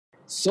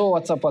So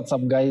what's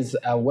up guys,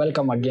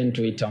 welcome again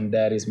to It On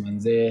There Is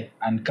Manze,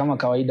 and kama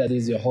kawaida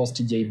this is your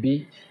host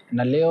JB,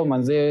 na leo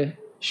manze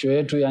show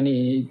yetu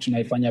yani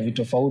tunaifanya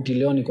vitu tofauti.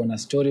 Leo niko na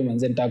story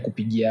manze, nitaka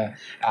kupigia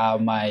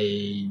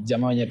my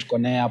jamaa wenye tuko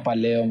naye hapa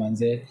leo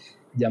manze.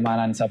 Jamaa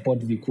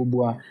ananisupport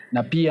vikubwa,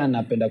 na pia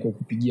napenda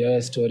kukupigia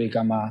wewe story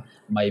kama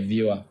my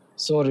viewer.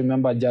 So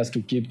remember just to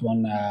keep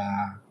on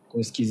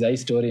kusikiza hii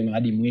story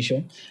hadi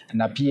mwisho,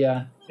 na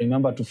pia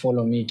remember to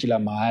follow me kila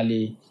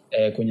mahali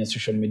kwenye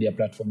social media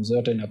platforms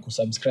zote, na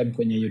kusubscribe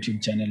kwenye YouTube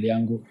channel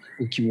yangu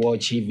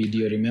ukiwatch hii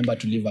video. Remember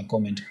to leave a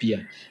comment pia,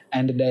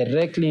 and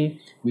directly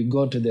we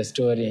go to the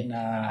story.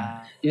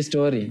 Na hii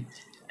story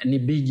ni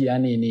big,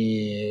 yani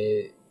ni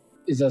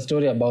is a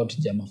story about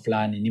jamaa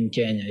fulani, ni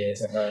Mkenya.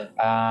 Yes.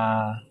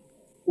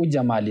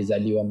 Jamaa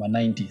alizaliwa ma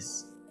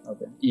 90s.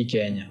 Okay. Hii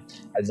Kenya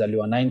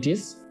alizaliwa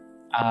 90s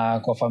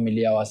kwa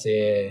familia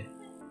wase.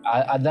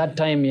 At that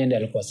time yeye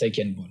alikuwa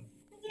second born.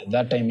 At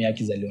that time yake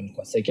alizaliwa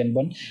alikuwa second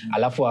born.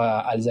 Alafu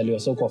alizaliwa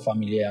so kwa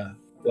familia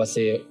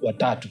wase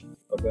watatu.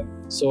 Okay.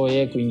 So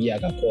yeye kuingia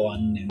akakuwa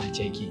wanne na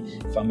cheki.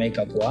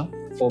 Fameka kwa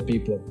 4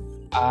 people.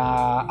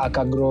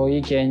 Akagrow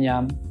hii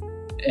Kenya,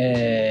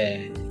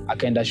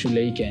 akaenda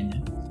shule hii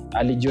Kenya.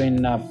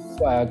 Alijoin na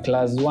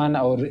class 1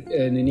 au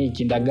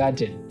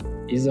kindergarten.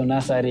 Hizo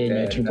nursery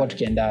yenye tulikuwa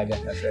tukiendaga.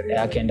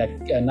 Akaenda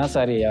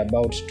nursery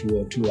about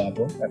 202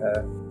 hapo.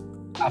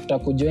 After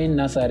kujoin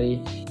nursery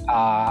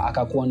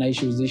akakuwa na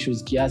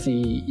issues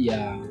kiasi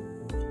ya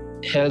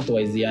health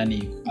wise,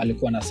 yani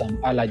alikuwa na some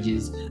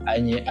allergies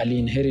ali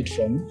inherit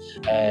from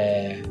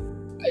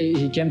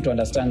he came to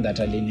understand that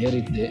ali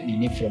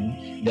inherit from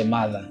the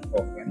mother.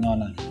 Okay.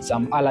 Naona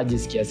some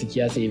allergies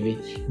kiasi hivi,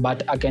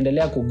 but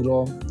akaendelea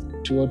kugrow.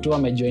 202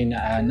 amejoin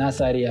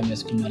nursery,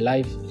 amesukuma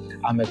life,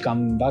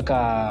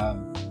 amekambaka,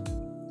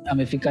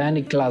 amefika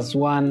yani class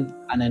 1,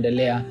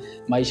 anaendelea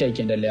maisha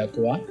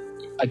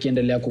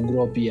akiendelea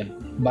kugrow pia.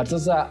 But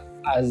sasa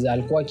as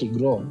alikuwa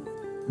kigrow,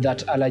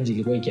 that allergy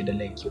ilikuwa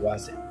ikiendelea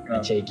kiwase.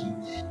 Cheki,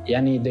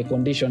 yani the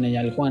condition yenye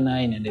alikuwa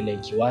nayo inaendelea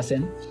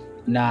kiwase,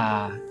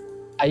 na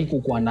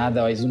haikuwa na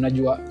otherwise.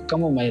 Unajua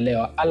kama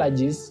umeelewa,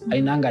 allergies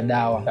hainanga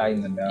dawa,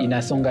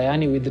 inasonga,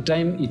 yani with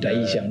time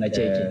itaisha.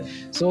 Unacheki.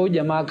 So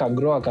jamaa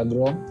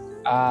akagrow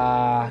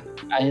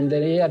in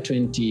the year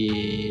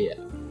 20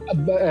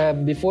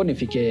 before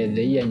nifike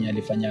the year yenye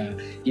alifanya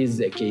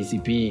his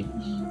KCP.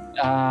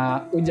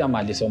 Jamaa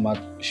alisoma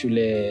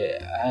shule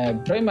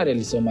primary,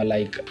 alisoma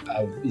like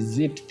is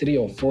it 3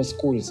 or 4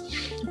 schools.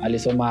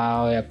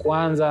 Alisoma ya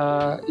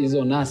kwanza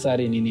hizo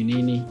nursery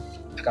nini,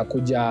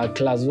 akakuja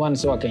class 1,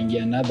 so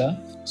akaingia another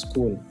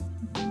school,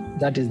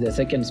 that is the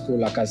second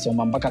school,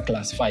 akasoma mpaka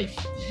class 5.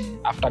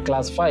 After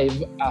class 5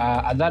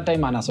 at that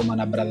time anasoma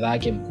na brother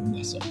yake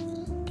mkubwa. So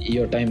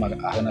hiyo time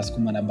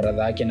anasukuma na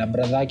brother yake, na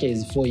brother yake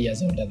is 4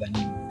 years older than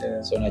him.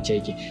 So na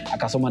cheki,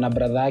 akasoma na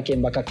brother yake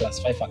mpaka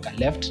class 5, aka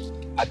left,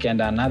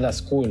 akaenda another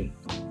school,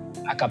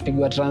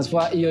 akapigwa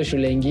transfer hiyo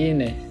shule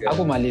nyingine.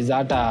 Hakumaliza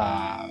hata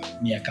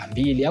miaka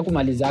 2,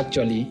 hakumaliza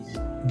actually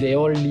the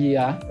whole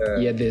year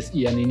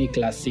ya nini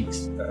class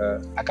 6.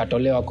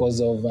 Akatolewa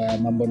cause of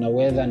mambo na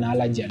weather na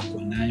allergy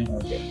alikuwa nayo.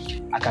 Okay.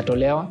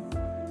 Akatolewa,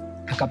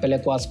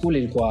 akapelekwa school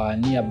ilikuwa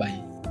nearby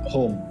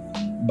home,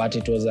 but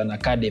it was an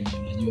academy.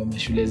 Unajua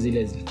mashule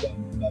zile zilikuwa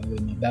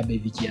mababe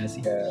hivi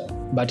kiasi.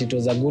 But it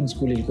was a good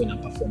school, ilikuwa na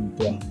perform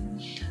poa.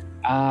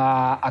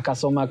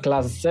 Akasoma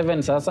class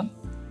 7 sasa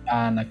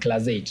na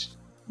class 8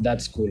 that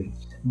school.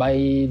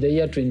 By the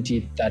year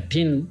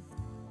 2013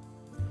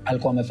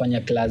 alikuwa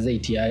amefanya class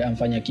 8,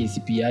 amfanya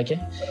KCP yake.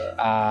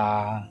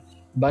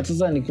 But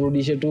sasa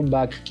nikurudishe tu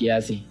back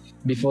kiasi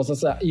before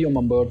sasa hiyo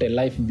mambo yote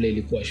life vile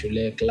ilikuwa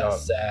shule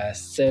class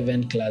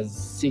 7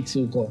 class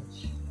 6 huko.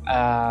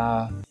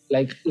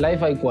 Like life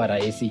haikuwa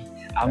rahisi.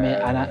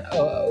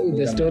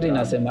 The story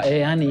nasema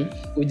yani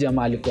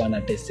jamaa alikuwa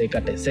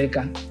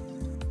anateseka.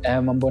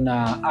 Mambo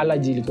na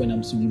allergy ilikuwa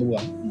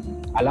inamsumbua.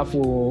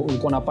 Alafu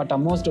ulikuwa unapata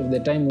most of the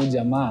time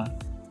jamaa,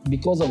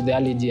 because of the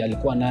allergy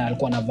alikuwa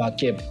anavaa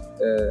cape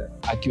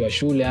akiwa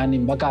shule, yani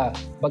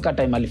mpaka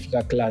time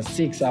alifika class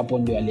 6 hapo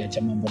ndio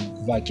aliacha mambo na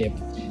kuvaa cape,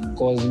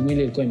 because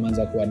mwili ilikuwa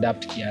imeanza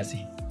kuadapt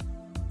kiasi.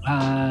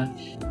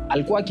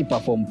 Alikuwa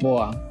akiperform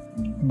poa,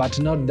 but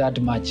not that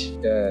much.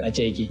 Na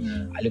cheki,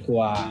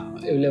 alikuwa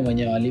yule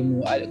mwenye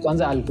walimu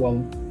kwanza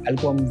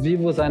alikuwa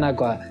mvivu sana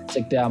kwa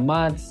sekta ya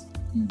maths.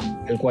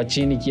 Alikuwa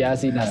chini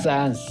kiasi na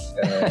science.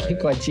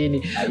 Alikuwa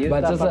chini.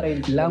 But sasa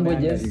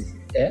languages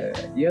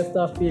hiyo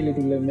stuff feel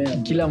tulemea.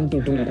 Kila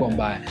mtu tu alikuwa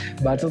mbaya.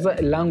 But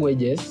sasa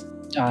languages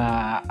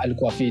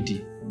alikuwa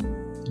fiti.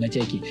 Na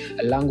cheki,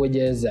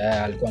 languages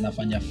alikuwa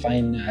anafanya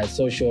fine.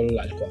 Social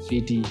alikuwa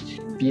fiti.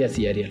 Pia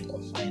theory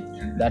alikuwa fine.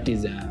 That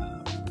is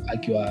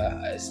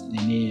akiwa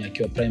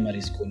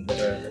primary school.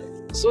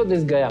 So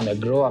this guy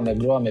amegrow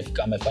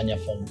amefika, amefanya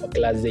form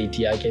class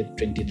 8 yake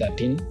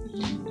 2013.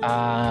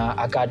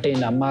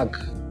 Akaattain a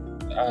mark,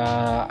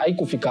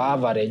 haikufika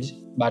average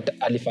but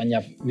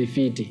alifanya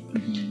vifiti.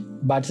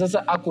 but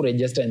sasa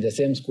akuregister in the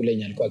same school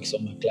yenye alikuwa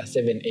akisoma class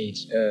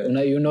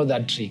 7-8 you know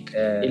that trick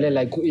ile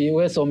like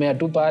wewe somea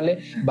tu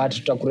pale but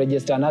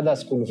tutakuregister another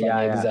school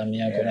for exam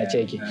yako na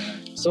cheki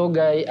so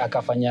guy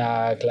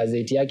akafanya class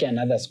 8 yake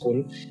another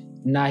school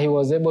na he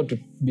was able to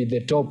be the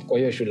top kwa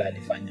hiyo shule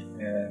alifanya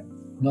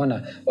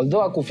unaona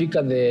although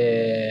akufika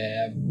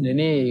the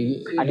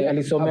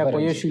alisomea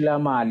kwa hiyo shule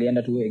ama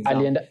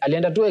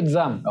alienda tu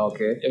exam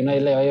okay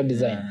unaelewa hiyo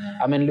design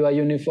amenliwa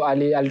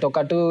uniform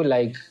alitoka tu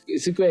like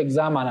siku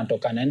exam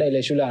anatoka anaenda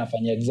ile shule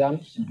anafanya exam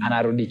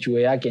anarudi chuo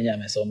yake yenye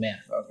amesomea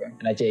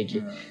na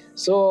cheki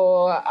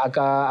so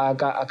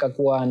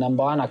akakuwa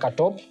number 1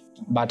 akatop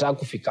but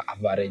hakufika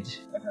average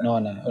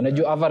unaona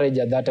unajua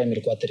average at that time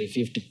ilikuwa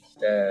 350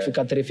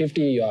 fika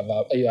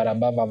 350 you are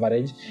above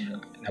average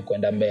na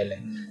kwenda mbele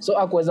so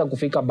hakuweza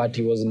kufika but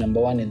he was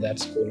number 1 in that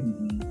school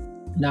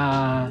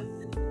na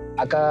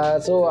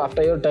so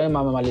after your time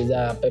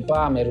amemaliza paper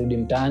amerudi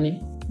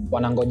mtaani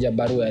wanangoja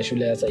barua ya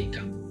shule sasa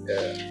ikam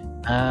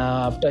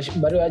after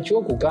barua ya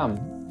chuo kukam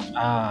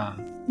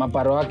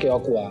maparo wake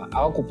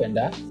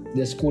hawakupenda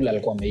the school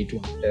alikuwa ameitwa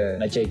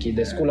na cheki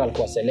the school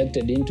alikuwa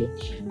selected into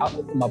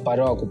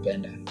maparo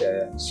hawakupenda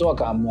so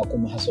akaamua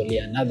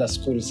kumhasolia another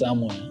school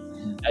somewhere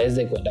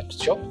aweze kwenda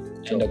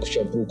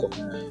kushop huko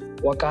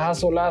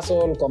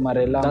wakahasol kwa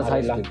marela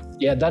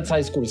that's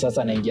high school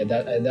sasa naingia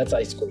that's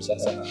high school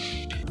sasa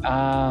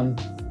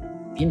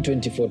in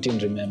 2014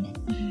 remember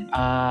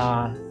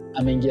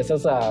ameingia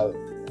sasa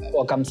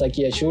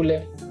wakamsakia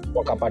shule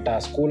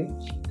wakapata school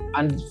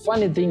and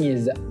funny thing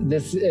is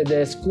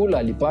the school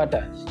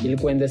alipata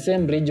ilikuwa in the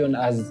same region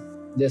as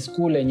the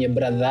school yenye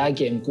brother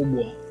yake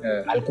mkubwa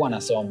alikuwa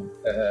anasoma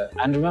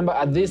and remember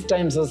at this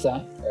time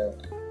sasa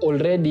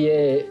already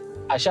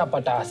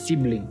ashapata a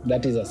sibling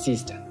that is a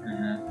sister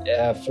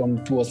from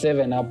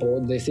 207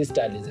 hapo the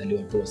sister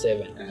alizaliwa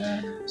 207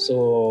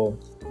 so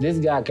this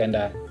guy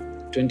akaenda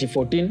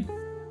 2014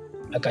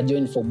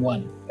 akajoin form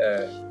 1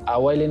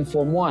 while in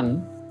form 1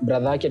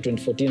 brother yake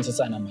 2014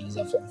 sasa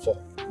anamaliza form 4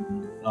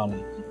 no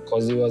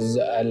because he was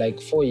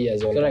like 4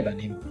 years older than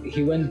him.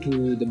 He went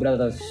to the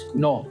brother's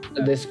school? No,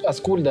 a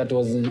school that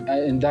was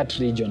in that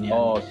region. Yeah.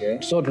 Oh, okay.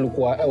 So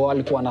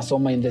walikuwa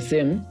nasoma in the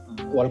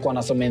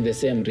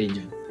same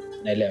region.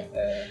 Naelewa.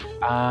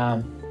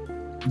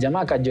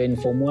 Jamaa kajoin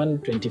form 1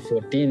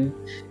 2014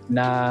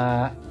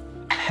 na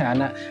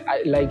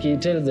like he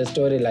tells the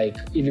story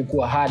like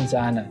ilikuwa hard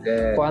sana.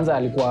 Kwanza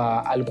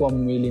alikuwa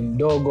mwili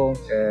mdogo.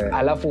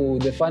 Alafu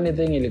the funny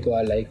thing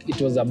ilikuwa like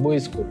it was a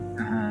boys school.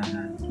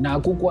 Na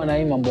hakukuwa na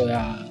hii mambo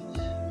ya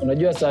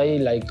unajua saa hii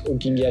like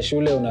ukiingia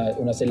shule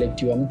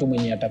unaselectiwa mtu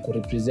mwenye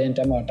atakurepresent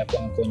ama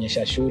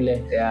atakuonyesha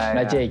shule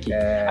na cheki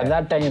at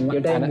that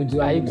time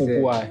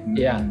haikukuwa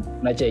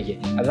na cheki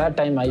at that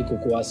time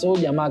haikukuwa so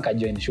jamaa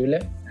akajoin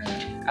shule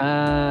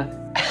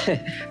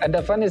and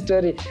the funny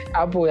story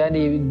hapo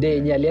yani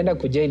day alienda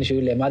kujoin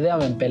shule madhe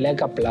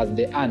amempeleka plus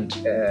the aunt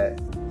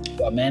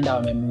wameenda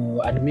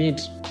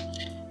wamemu-admit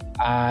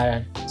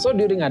so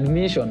during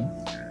admission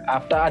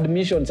after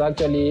admissions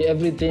actually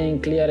everything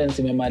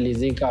clearance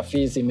imemalizika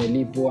fees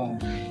imelipwa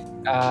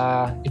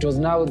it was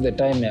now the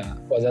time ya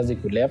wazazi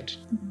kuleft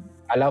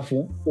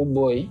alafu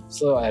boy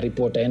so a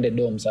report aende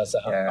dom sasa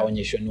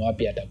aonyeshwe ni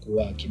wapi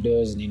atakuwa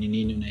kidoz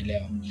nini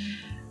unaelewa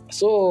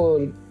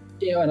so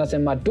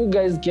anasema two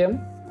guys came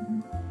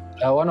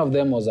one of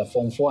them was a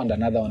form 4 and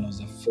another one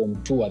was a form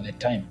 2 at the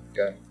time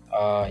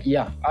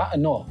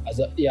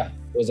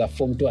was a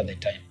form 2 at the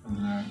time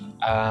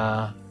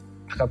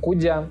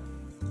akakuja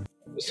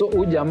so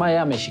huyu jamaa yeye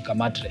ameshika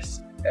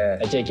mattress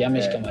acheki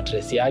ameshika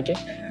mattress yake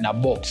na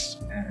box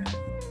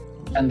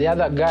and the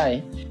other guy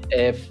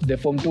the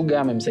form 2 guy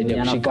amemsaidia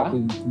kushika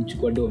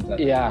kuchukua dom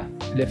sasa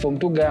the form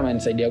 2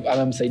 guy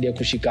amemsaidia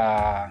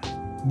kushika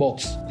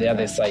box the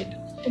other side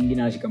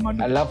mwingine anashika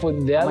madom alafu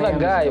the other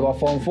guy wa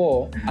form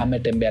 4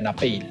 ametembea na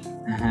pail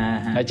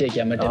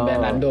acheki ametembea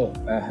na ndoo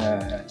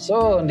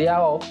so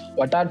ndio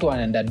watatu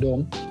wanaenda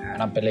dom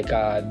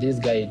anampeleka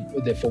this guy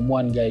the form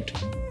 1 guy to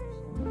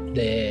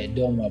the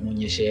dom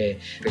amuonyeshe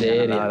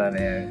the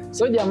area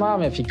so jamaa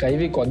amefika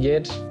hivi kwa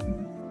gate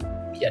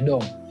ya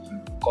dom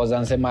cause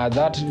anasema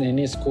that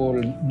nini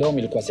school dom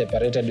ilikuwa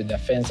separated with a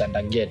fence and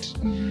a gate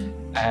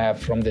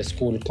from the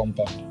school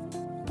compound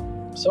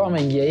so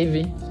ameingia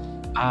hivi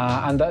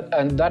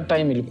and that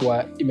time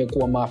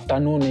imekuwa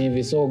afternoon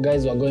hivi so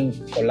guys were going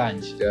for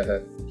lunch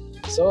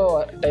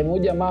so time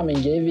huyu jamaa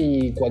ameingia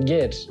hivi kwa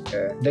gate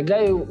the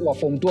guy wa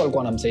form 2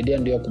 alikuwa anamsaidia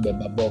ndio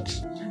kubeba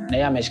box na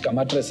yeye ameshika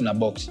mattress na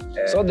box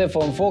so the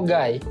form 4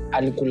 guy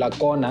alikula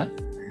kona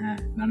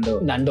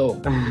na ndoo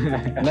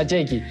na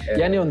cheki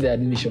yani on the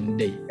admission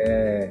day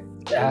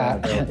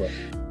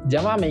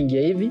jamaa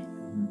ameingia hivi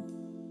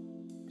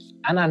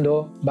ana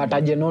ndoo but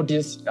aje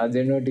notice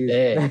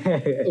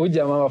huyu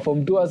jamaa wa form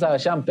 2 sasa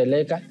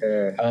ashampeleka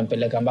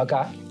amempeleka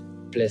mpaka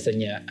place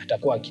yenye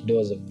atakuwa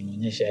kidozo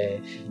muonyesha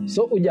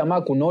so huyu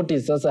jamaa ku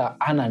notice sasa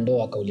ana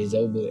ndoo akauliza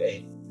huyo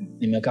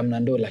nimekaa na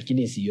ndoo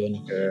lakini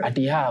sioni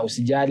ati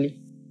usijali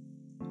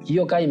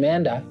hiyo kai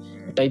imeenda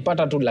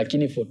utaipata tu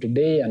lakini for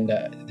today and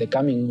the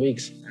coming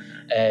weeks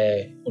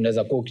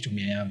unaweza kuwa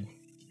ukitumia yangu,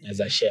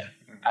 naweza share.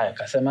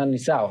 Akasema ni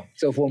sawa.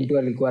 So form 2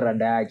 alikuwa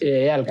rada yake.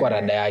 Yeye alikuwa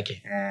rada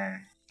yake.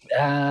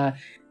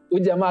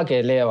 Jamaa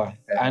akaelewa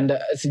and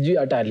sijui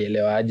hata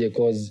alielewa aje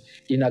cause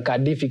inaka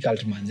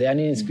difficult manze.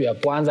 Yani siku ya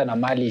kwanza na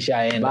mali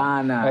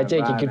ishaenda.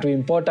 Acha kitu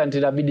important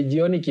inabidi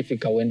jioni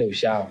kifika uende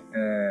ushawa.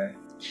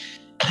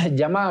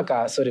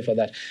 Jamaa sorry for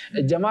that.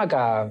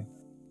 Jamaa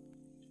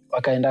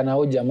wakaenda na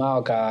huyo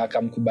jamaa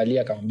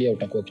akamkubalia akamwambia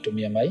utakuwa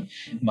ukitumia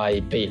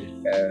my pay.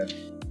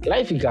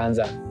 Life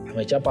ikaanza.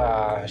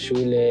 Amechapa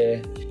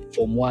shule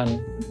form 1,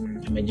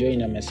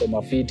 amejoin,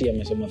 amesoma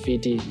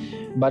fiti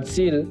but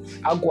still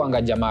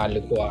hakuanga jamaa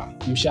alikuwa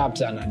msharp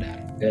sana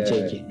dada.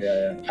 Cheki.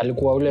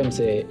 Alikuwa ule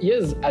mse.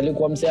 Yes,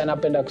 alikuwa mse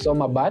anapenda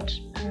kusoma but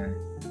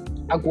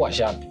hakuwa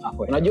sharp.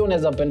 Unajua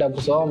unaweza penda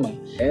kusoma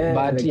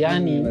but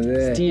yani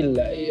still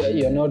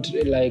you're not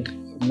like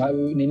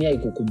nini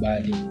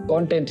haikukubali.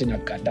 Content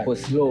inakata.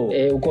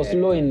 Uko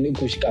slow in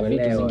kushika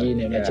vitu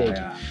zingine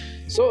unacheki.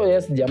 So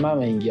yes, jamaa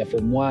ameingia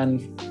form 1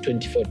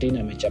 2014,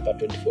 amechapa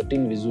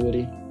 2014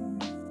 vizuri.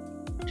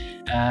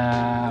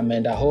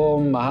 Ameenda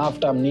home half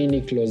term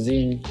nini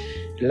closing.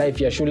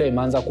 Life ya shule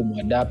imeanza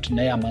kumadapt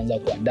na yeye ameanza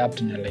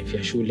kuadapt na life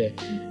ya shule.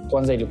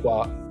 Kwanza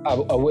ilikuwa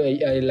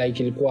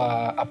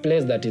ilikuwa a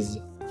place that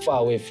is far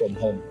away from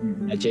home.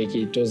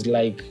 Nacheki it was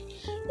like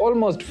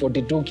almost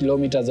 42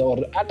 kilometers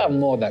or hata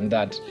more than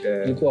that.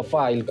 Ilikuwa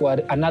far,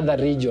 ilikuwa another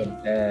region.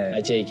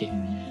 Nacheki.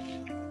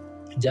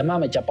 Jamaa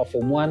amechapa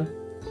form 1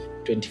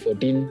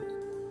 2014,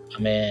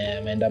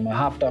 ameenda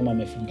half term,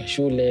 amefunga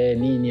shule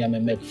nini,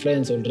 make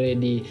friends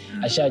already,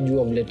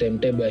 ashajua vile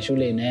timetable ya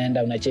shule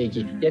inaenda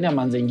unacheki. Yani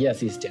ameanza ingia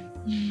system.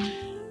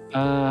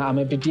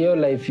 Amepitia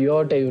life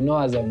yote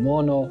as a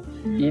mono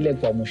ile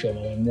kwa mwisho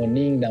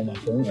morning na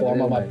mafumfo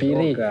ama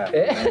mapiri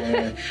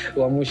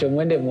wa mwisho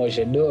mwende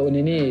moshe do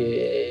nini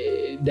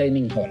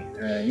dining hall.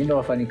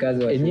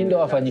 Nyindo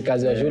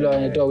wafanyikazi wa shule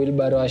wanaitwa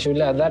wheelbarrow wa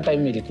shule. At that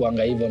time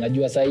ilikuanga hivyo.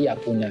 Najua sasa hii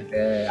hakuna.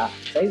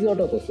 Saizi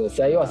watu wako so.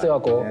 Sasa wase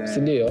wako si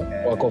ndio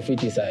wako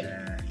fiti sasa.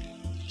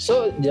 So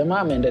jamaa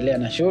ameendelea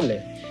na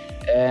shule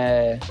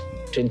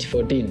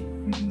 2014.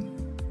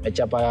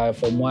 Amechapa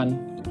form 1.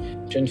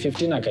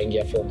 2015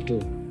 akaingia form 2.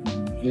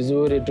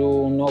 Vizuri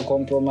tu, no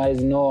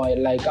compromise, no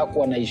like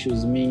hakuwa na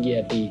issues mingi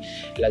ati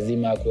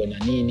lazima akuwe na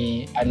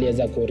nini.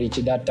 Aliweza ku reach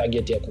that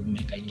target ya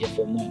kumeka ingia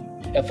form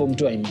 1. Form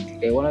 2 I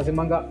mean.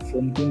 Wanasemanga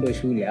form 2 ndio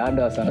shule.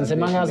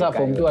 Wanasemanga sasa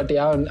form 2 ati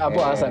hapo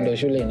hasa ndio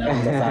shule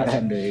inaanza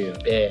sasa.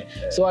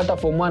 So hata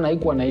form 1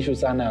 haikuwa na issue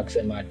sana ya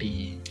kusema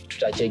ati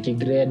tutacheki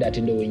grade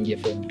ati ndio uingie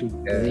form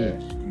 2.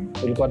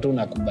 Ulikuwa tu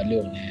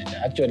unakubaliwa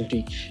unaenda.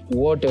 Actually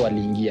wote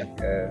waliingia.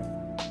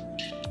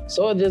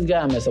 So this guy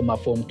amesoma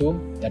form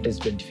 2, that is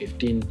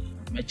 2015.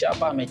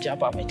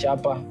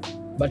 Amechapa.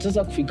 But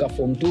sasa kufika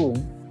form 2,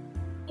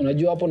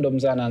 unajua hapo ndo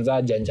mzee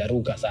anaanza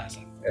janjaruka sasa.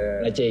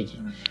 Unacheki.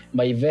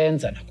 My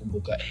events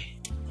anakumbuka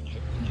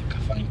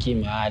kafanki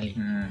mahali.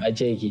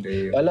 Unacheki.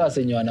 Wale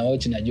wasenyo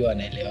wanawatch najua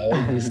wanaelewa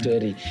hii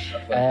story.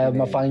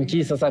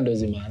 Mafanki sasa ndo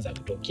zimeanza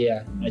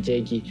kutokea.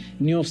 Unacheki.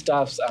 New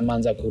staffs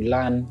ameanza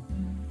kulearn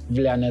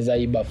vile anaweza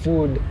iba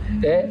food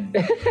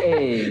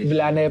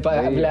vile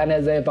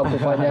anaweza ipa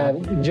kufanya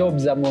job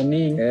za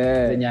morning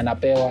zenye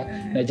anapewa.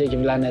 Nacheki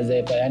vile anaweza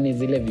ipa yani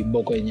zile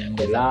viboko yenye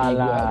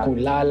angeza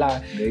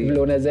kulala vile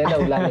unaweza enda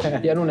ulale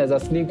yani unaweza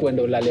sneak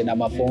uende ulale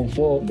na form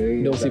 4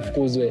 ndio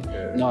usifukuzwe.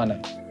 Unaona.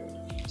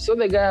 So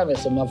the guy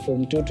amesoma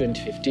form 2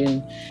 2015,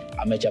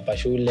 amechapa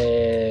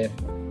shule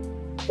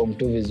form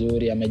 2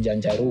 vizuri,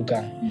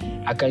 amejanjaruka.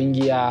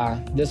 Akaingia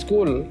the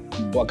school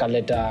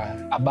wakaleta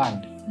a band.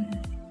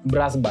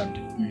 Brass band.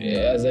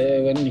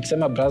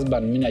 Nikisema brass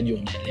band mimi najua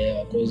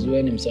unaelewa cause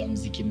wewe ni msanii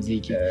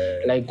muziki.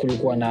 Like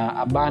kulikuwa na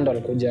a band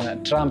walikuja na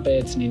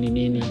trumpets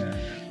nini.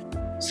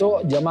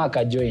 So jamaa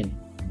akajoin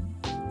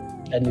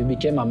and we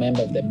became a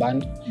member of the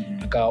band.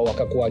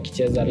 Wakakuwa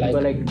akicheza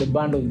like the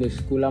band of the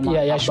school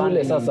ama ya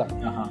shule sasa.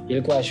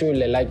 Ilikuwa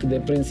shule like the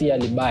prince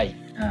alibai.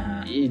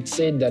 It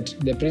said that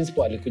the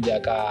principal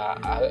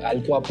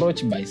alikuwa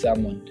approached by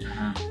someone.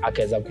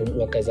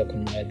 Wakaweza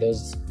kununua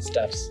those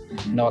stuffs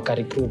na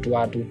wakarecruit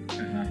watu.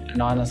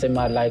 Na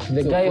wanasema like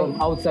the guy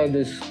from outside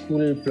the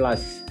school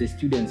plus the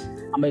students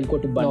ama ilikuwa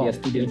tu band ya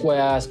students. Ilikuwa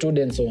ya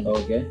students only.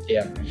 Okay.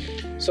 Yeah.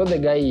 So the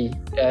guy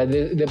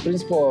the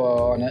principal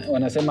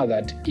wanasema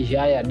that he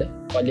hired,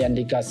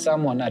 waliandika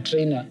someone, a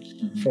trainer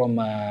from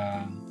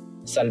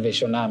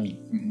Salvation Army.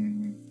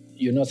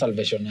 You know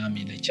Salvation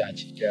Army, the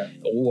church.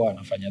 Huwa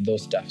wanafanya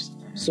those stuffs.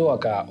 So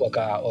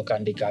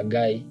wakaandika a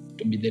guy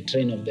to be the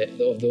trainer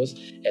of those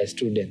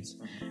students.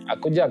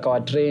 Akuja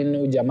akawa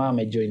train, jamaa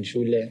amejoin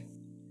shule.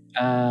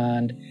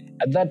 And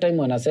at that time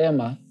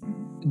wanasema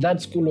that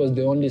school was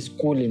the only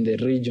school in the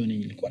region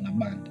ilikuwa na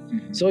band.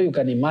 So you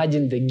can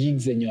imagine the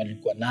gigs zenye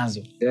walikuwa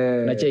nazo.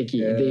 Unacheki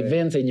the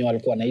events zenye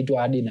walikuwa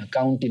naitwa hadi na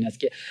county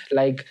nasikia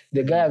like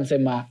the guy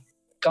anasema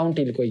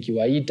county ilikuwa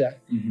ikiwaita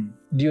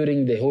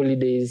during the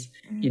holidays,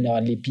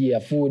 inawalipia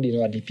food,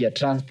 inawalipia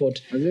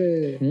transport.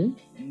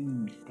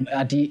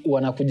 Ati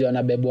wanakuja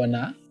wanabebwa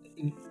na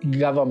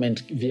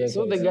government vehicles.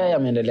 So the guy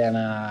ameendelea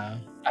na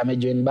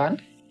amejoin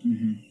band.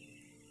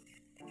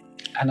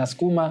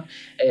 anasukuma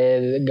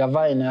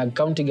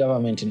county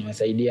government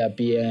inawasaidia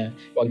pia,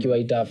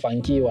 wakiwaita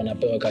funky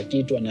wanapewa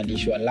kitu,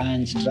 analishwa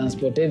lunch,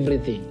 transport,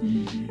 everything.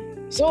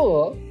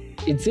 So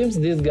it seems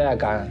this guy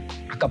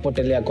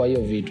akapotelea kwa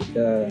hiyo vitu.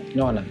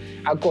 Unaona,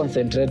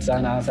 concentrate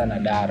sana na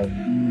daro.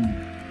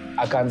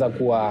 Akaanza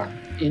kuwa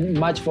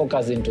much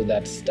focus into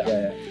that stuff.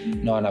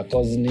 Unaona,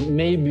 cause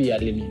maybe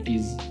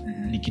alinotice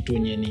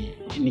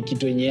ni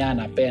kitu yenye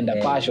anapenda,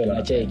 passion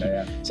na cheki.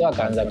 So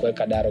akaanza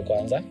kuweka daro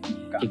kwanza,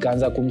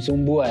 ikaanza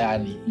kumsumbua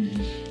yani.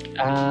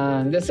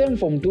 The same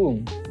form 2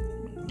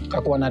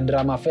 kakuwa na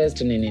drama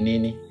fest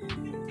nini.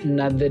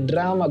 Na the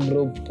drama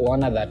group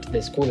kuona that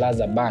the school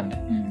has a band,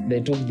 they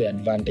took the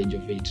advantage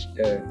of it.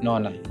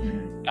 Unaona,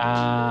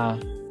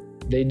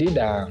 they did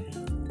a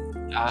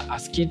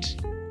skit,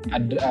 a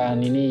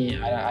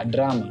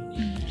drama,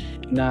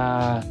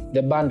 na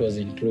the band was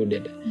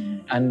included.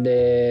 And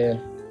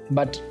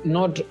but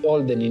not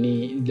all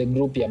the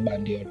group ya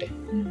band yote.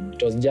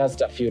 It was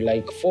just a few,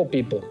 like 4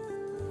 people.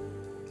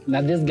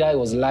 Now this guy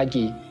was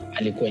lucky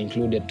alikuwa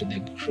included to the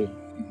crew,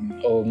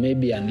 or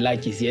maybe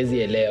unlucky, siwezi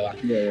elewa.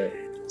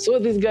 So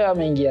this guy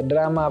ameingia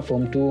drama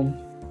form 2,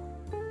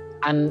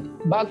 and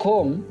back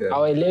home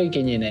hawaelewi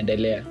kenye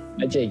inaendelea.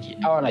 Nacheki,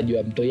 hawa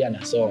anajua mtoi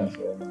anasoma.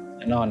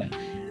 Unaona,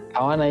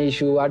 hawana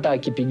issue, hata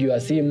akipigiwa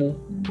simu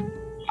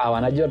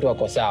wanajua tu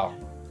wako sawa.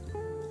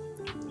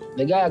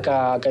 The guy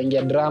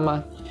akaingia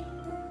drama,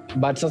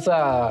 but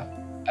sasa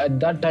at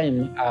that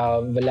time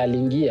vile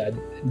aliingia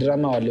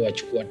drama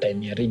waliwachukua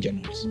time ya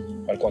regionals.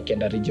 Walikuwa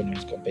wakienda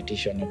regionals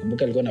competition.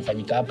 Nakumbuka ilikuwa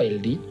inafanyika hapa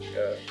LD.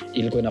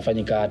 Ilikuwa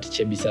inafanyika at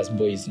Chebisas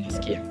Boys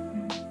nasikia.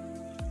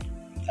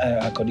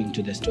 According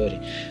to the story.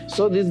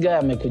 So this guy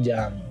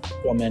amekuja,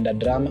 wameenda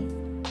drama.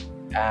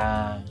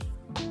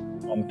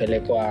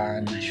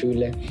 Wampelekwa na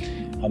shule,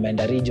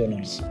 wameenda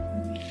regionals.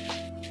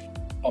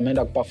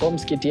 Wameenda kuperform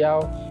skit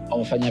yao,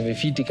 wamefanya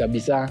vifiti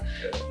kabisa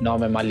na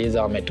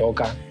wamemaliza,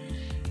 wametoka.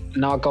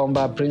 Na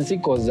wakaomba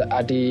principals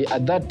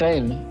at that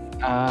time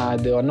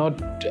they were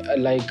not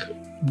like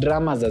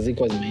dramas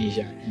hazikuwa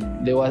zimeisha.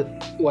 They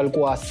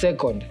walikuwa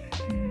second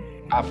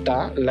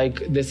after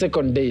like the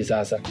second day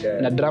sasa.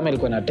 Na drama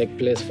ilikuwa na take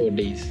place 4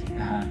 days.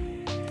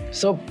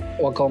 So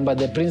wakaomba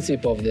the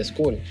principal of the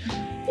school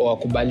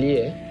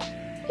wakubalie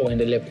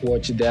waendelee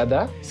kuwatch the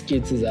other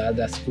skits za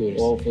other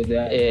schools. For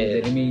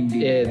the remaining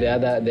day.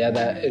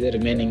 The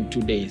remaining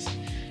 2 days.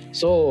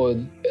 So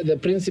the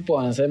principal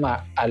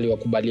anasema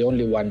aliwakubalia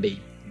only 1 day.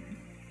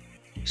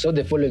 So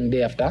the following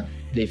day after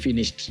they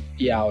finished,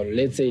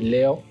 let's say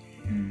leo,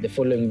 the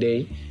following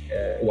day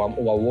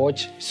wa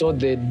watch. So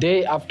the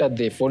day after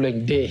the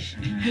following day,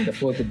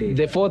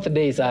 the fourth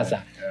day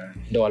sasa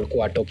ndo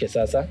walikuwa watoke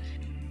sasa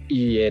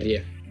hii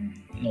area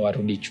na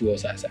warudi chuo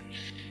sasa.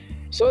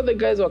 So the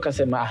guys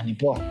wakasema ni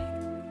poa.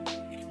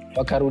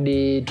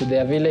 Wakarudi to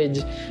their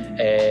village,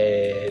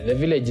 the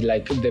village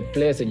like the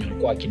place yenye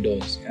walikuwa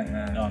kidoz.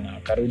 Naona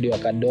wakarudi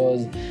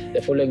wakadoz.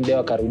 The following day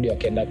wakarudi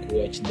wakaenda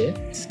kuwatch the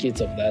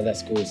skits of the other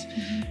schools.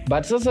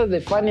 But sasa the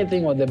funny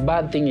thing or the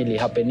bad thing ili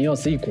happen hiyo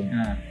siku.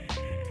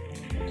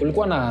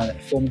 Kulikuwa na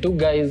form 2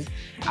 guys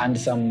and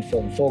some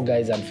form 4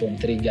 guys and form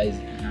 3 guys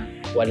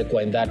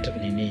walikuwa in that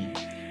nini.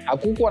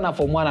 Hakukuwa na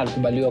form 1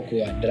 alikubaliwa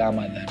kuwa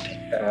drama that time.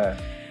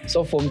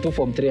 So form 2,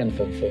 form 3 and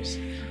form 4.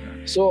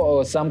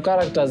 So some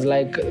characters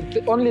like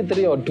only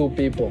 3 or 2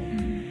 people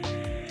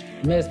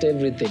messed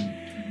everything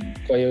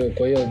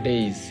kwa hiyo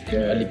days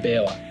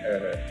walipewa.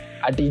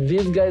 Ati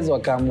these guys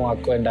wakaamua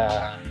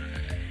kwenda,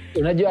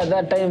 unajua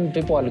that time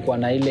people walikuwa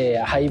na ile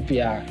hype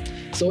ya,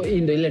 so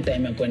hii ndio ile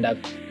time ya kwenda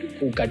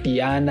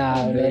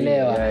kukatiana,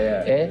 unaelewa?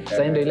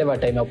 Sasa ndio ile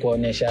time ya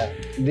kuonesha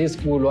this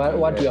school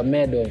what you are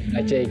made of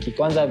na cheki.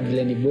 Kwanza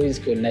vile ni boys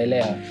school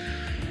naelewa.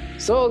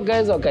 So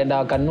guys wakaenda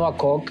wakanunua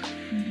coke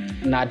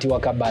na ati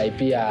wakabai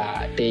pia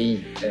tei.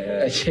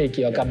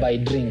 Cheki wakabai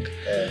drink.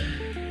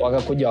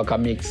 Wakakuja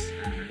wakamix.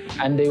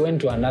 And they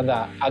went to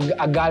another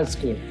a girls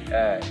school.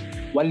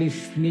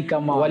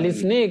 Wali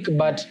sneak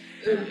but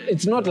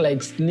it's not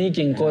like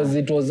sneaking because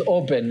it was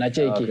open na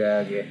cheki.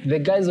 The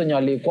guys wenye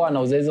walikuwa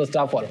wanauza hizo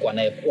stuff walikuwa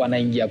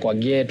wanaingia kwa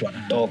gate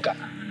wanatoka.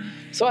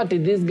 So at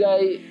this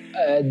guy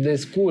the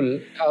school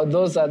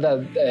those other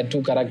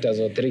 2 characters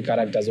or 3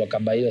 characters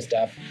wakabai hiyo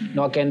stuff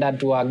na wakaenda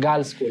to a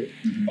girls school.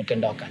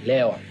 Wakaenda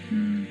wakalewa.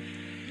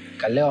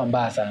 Kalewa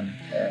mbaya sana.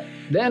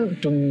 Then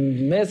to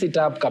mess it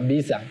up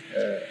kabisa.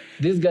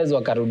 These guys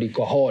wakarudi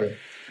kwa hall.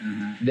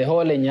 The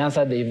hall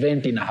enyasa the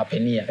event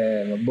inahapenia.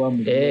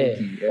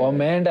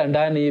 Wameenda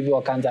ndani hivi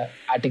wakaanza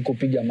ati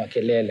kupiga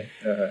makelele.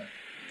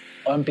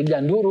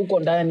 Wampiga nduru huko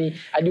ndani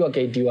hadi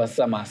wakaitiwa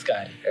sasa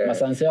maaskari.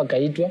 Masanse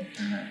wakaitwa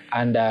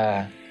and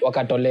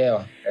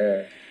wakatolewa.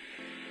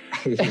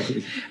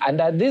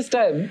 And at this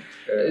time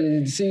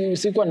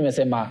sikuwa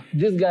nimesema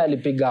this guy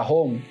alipiga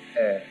home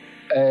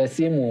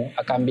simu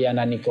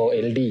akaambiana niko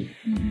LD.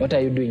 What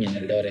are you doing in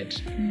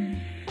Eldoret?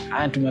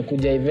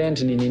 Tumekuja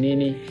event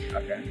nini.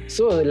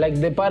 So like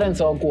the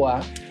parents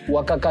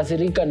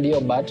wakakasirika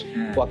ndio but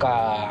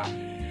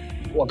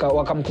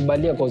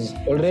wakamkubalia cause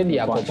already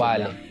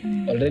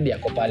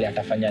yako pale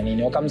atafanya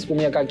nini,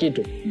 wakamsukumia ka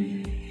kitu.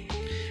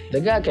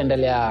 The guy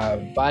akaendelea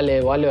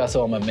pale, wale wasa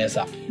wamemess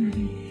up.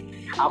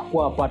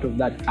 Hakuwa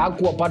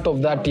part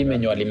of that team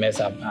yenye wali mess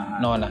up.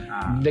 Naona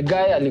the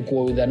guy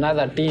alikuwa with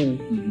another team,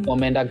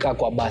 wameenda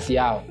kwa basi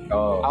yao.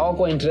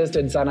 Hawako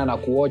interested sana na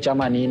kuwatch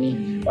ama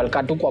nini.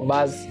 Walikaa tu kwa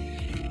bus.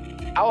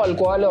 Hao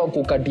walikuwa wale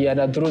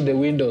wakukatiana through the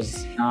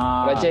windows.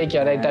 Unacheki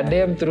anaita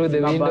them through the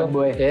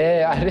window.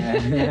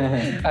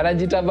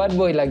 Anajita bad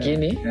boy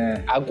lakini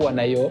hakuwa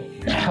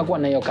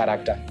na hiyo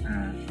character.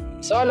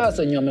 So wale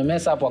wasenyo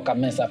wamemess up, waka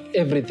mess up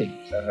everything.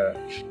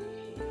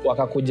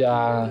 Wakakuja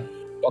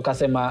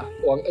wakasema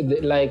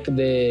like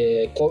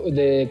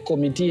the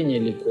committee yenye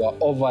ilikuwa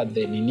over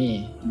the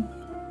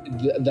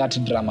that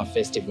drama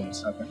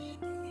festivals.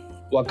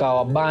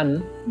 Wakawa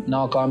ban na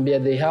wakawaambia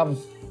they have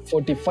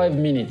 45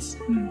 minutes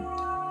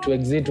to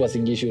exit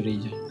Uasin Gishu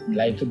region,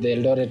 like the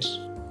Eldoret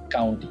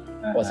county,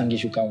 Uasin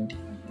Gishu county.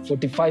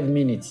 45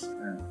 minutes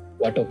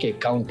watoke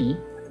county.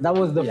 That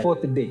was the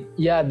fourth day.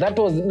 Yeah, that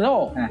was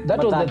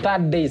the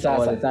third day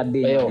sasa. The third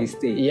day they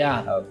stay.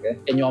 Yeah. Okay.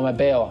 Enyo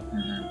wamepewa.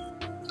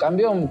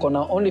 Kaambia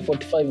mkona only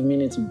 45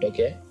 minutes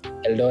mtoke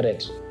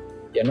Eldoret.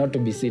 You're not to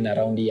be seen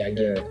around here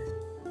again.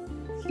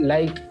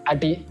 Like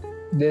ati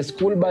the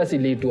school bus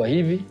iliitwa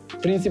hivi,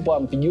 principal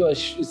ampigiwa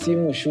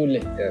simu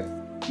shule.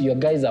 Your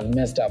guys have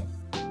messed up.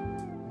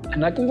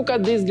 Nakumbuka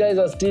these guys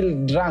are still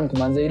drunk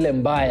manze ile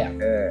mbaya.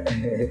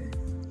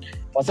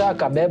 Wasa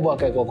akabebwa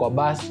akaekwa kwa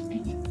bus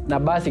na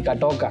basi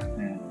katoka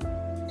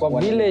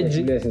kwa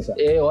village.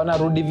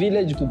 Wanarudi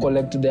village ku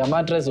collect their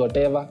mattress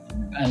whatever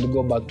and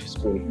go back to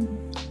school.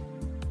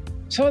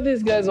 So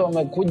these guys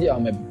wamekuja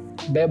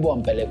wamebebwa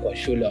wampelekwa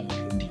shule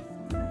wamerudi.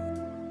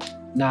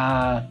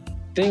 Na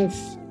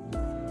things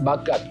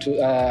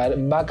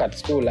back at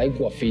school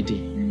haikuwa fiti.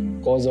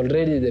 Because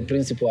already the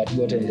principal had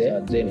gotten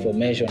the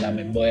information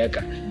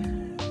ameboeka.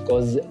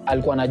 Because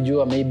alikuwa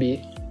anajua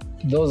maybe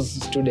those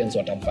students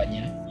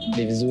watamfanyia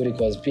vizuri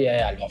because pia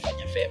yeye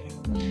aliwafanya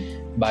favor.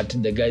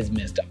 But the guys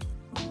messed up.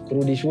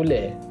 Kurudi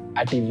shule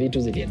ati vitu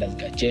zilienda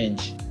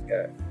zikachange.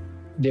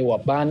 They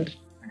were banned.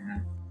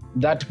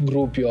 That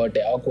group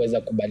yote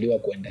hawakuweza kubaliwa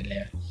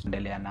kuendelea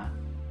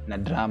na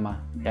drama,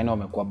 yani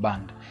wamekuwa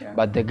band.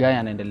 But the guy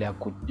anaendelea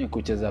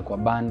kucheza kwa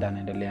band,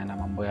 anaendelea na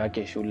mambo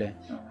yake shule,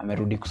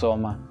 amerudi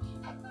kusoma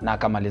na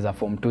akamaliza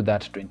form 2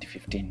 that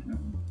 2015.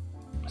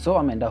 So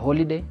ameenda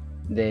holiday,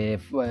 the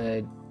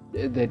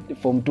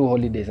form 2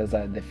 holiday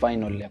sasa, the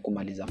final ya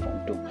kumaliza form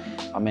 2.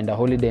 Ameenda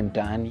holiday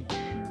mtaani.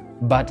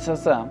 But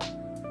sasa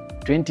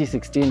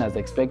 2016 as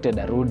expected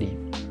arudi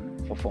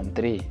for form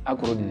 3,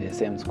 hakurudi the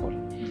same school.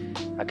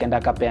 Akaenda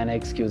akapeana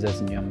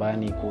excuses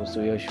nyumbani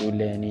kuhusu hiyo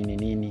shule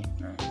nini.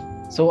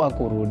 So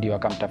hakurudi,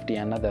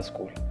 wakamtafutia another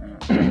school.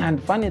 And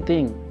funny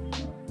thing,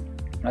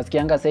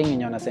 nasikianga saying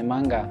yenye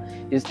wanasemanga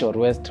east or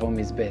west,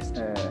 home is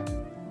best.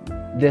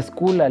 The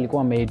school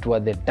alikuwa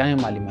ameitwa the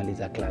time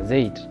alimaliza class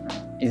 8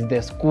 is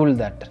the school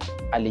that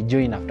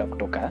alijoin after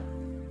kutoka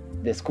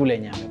the school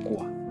yenye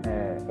amekuwa.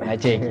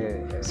 Unacheki.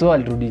 So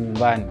alirudi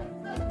nyumbani.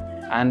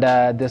 And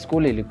the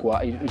school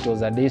ilikuwa, it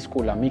was a day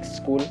school, a mixed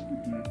school.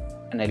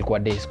 Na ilikuwa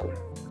day school.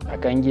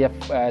 Akaingia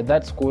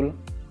that school,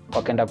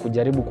 wakaenda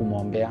kujaribu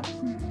kumwombea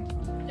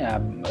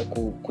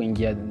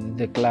kuingia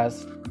the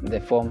class, the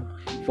form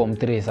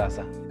 3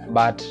 sasa.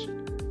 But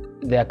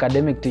the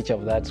academic teacher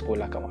of that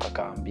school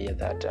akawaambia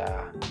that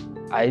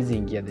haizi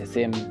ingia the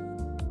same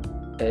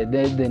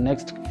the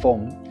next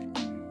form.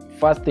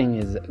 First thing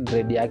is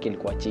grade yake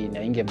ilikuwa chini,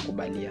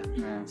 haingemkubalia.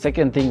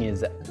 Second thing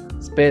is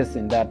space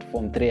in that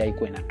form 3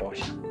 haikuwa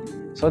inatosha.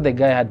 So the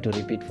guy had to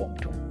repeat form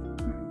 2.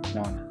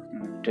 Naona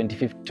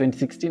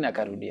 2016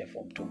 akarudia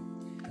form 2.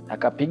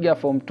 Akapiga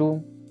form 2.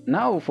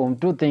 Now form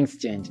 2 things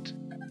changed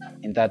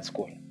in that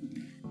school.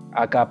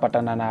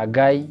 Akapatana na a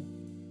guy,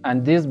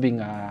 and this being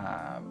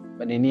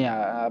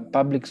a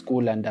public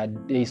school and a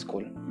day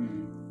school,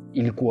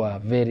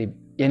 ilikuwa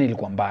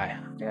ilikuwa mbaya.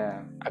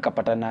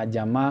 Akapatana na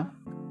jamaa,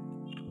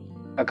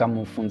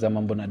 akamfunza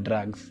mambo na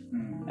drugs.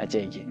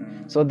 Acheki.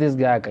 So this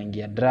guy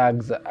akaingia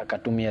drugs,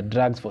 akatumia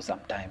drugs for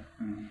some time.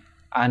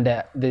 And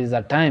there is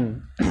a time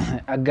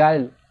a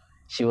girl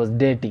she was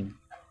dating,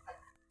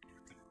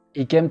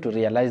 he came to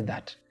realize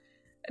that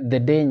the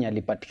day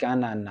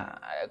alipatikana na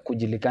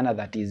kujilikana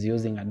that he is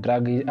using a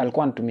drug,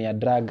 alikuwa anatumia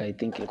drug, I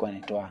think ilikuwa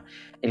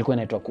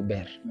inaitwa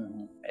kuber.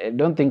 I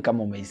don't think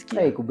kama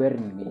umeisikia. Kuber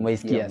ni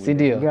umeisikia, si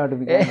ndio?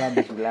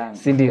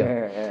 Si ndio?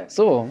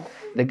 So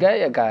the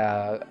guy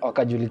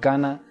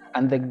akajulikana,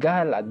 and the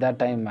girl at that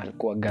time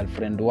alikuwa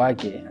girlfriend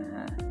wake.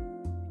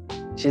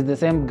 She's the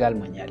same girl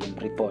mwenye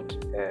alimreport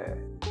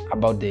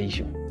about the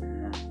issue.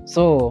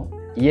 So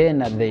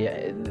na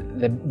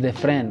the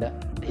friend,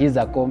 his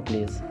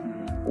accomplice,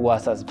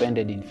 was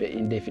suspended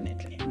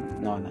indefinitely.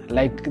 Naona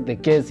like the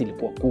case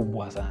ilikuwa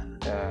kubwa sana.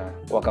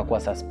 Wakakuwa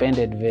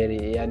suspended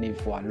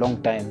for a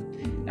long time.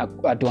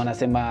 Atu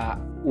wanasema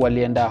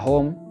walienda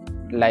home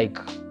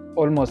like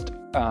almost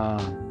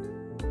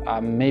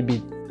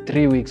maybe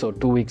 3 weeks or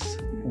 2 weeks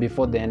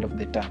before the end of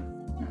the term.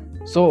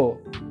 So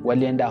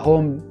walienda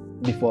home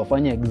before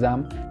wafanye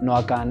exam, na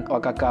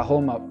wakakaa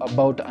home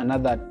about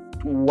another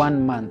 1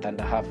 month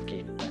and a half.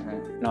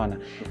 Naona.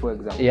 For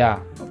example. Yeah.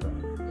 Okay.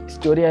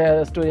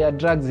 Story ya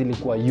drugs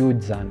ilikuwa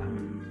huge sana.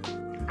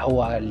 Au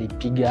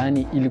walipiga,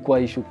 yani ilikuwa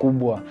issue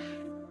kubwa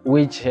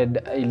which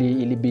had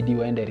ilibidi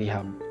waende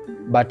rehab.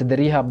 But the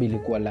rehab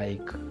ilikuwa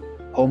like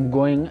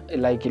homegoing,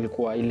 like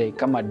ilikuwa ile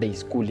kama day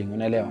schooling,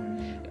 unaelewa?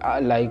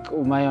 Like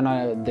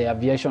umayona the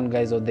aviation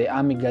guys or the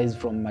army guys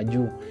from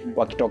Maju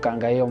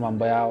wakitokanga hiyo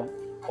mambo yao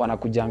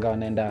wanakujanga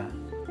wanaenda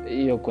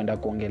hiyo kwenda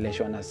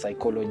kuongeleshwa na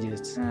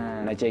psychologists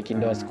na cheki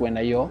ndio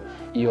kwenda hiyo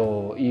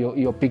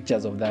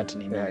pictures of that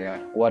nini,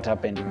 what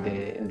happened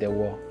in the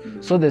war.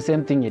 So the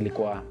same thing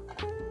ilikuwa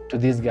to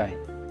this guy.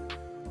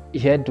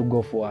 He had to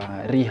go for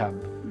a rehab.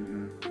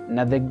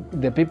 Na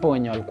the people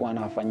when walikuwa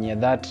wanafanyia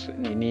that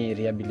nini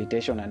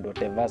rehabilitation and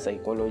whatever,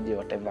 psychology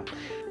whatever,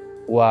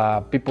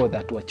 were people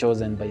that were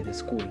chosen by the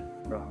school.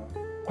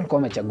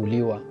 Walikuwa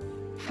wamechaguliwa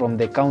from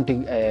the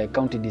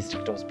county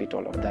district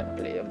hospital of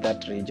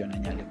that region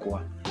yenye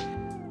alikuwa.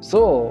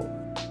 So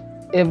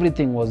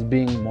everything was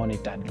being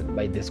monitored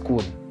by the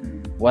school.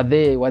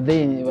 Were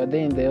they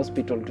in the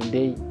hospital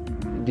today?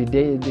 Did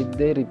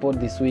they report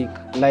this week?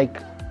 Like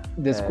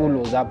the school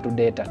was up to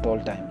date at all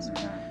times.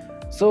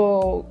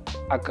 So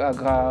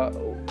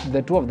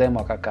the two of them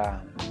wakaka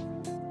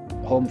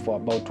home for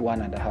about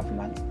 1.5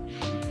 months,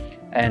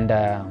 and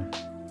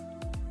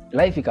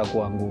life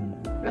ikakuwa ngumu.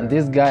 And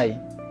this guy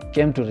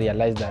came to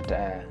realize that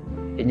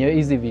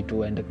easy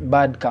vitu and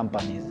bad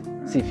companies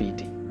si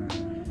fiti.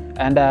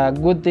 And a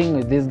good thing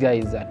with this guy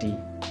is that he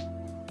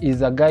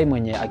is a guy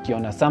mwenye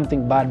akiona something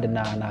bad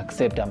na ana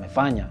accept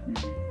amefanya,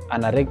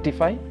 ana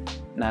rectify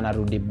na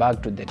anarudi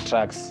back to the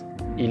tracks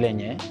ile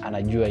nye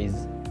anajua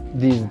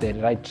this is the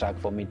right track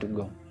for me to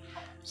go.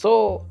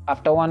 So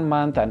after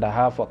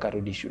 1.5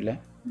 wakarudi shule,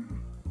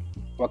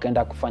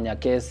 wakaenda kufanya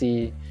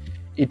kesi.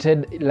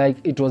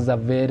 It was a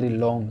very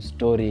long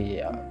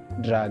story,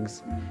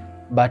 drugs,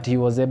 but he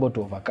was able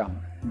to overcome.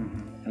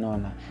 No.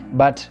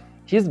 But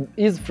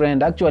his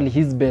friend, actually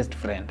his best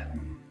friend,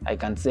 I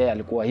can say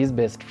alikuwa his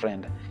best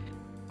friend,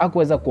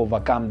 hakuweza ku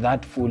overcome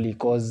that fully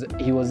because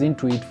he was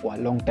into it for a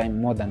long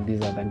time more than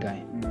this other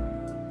guy.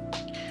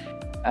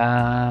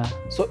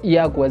 So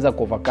yeah, hakuweza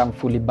ku overcome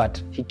fully,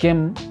 but he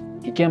came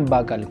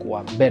back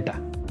alikuwa better.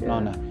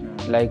 Unaona?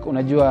 Like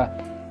unajua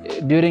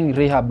during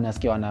rehab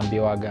nasikia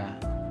wanaambiwaga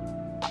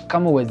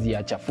kama uwezi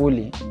acha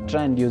fully, try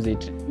and use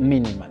it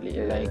minimally.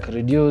 Like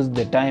reduce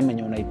the time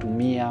yenye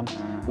unaitumia,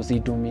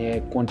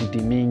 usitumie quantity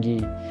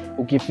mingi.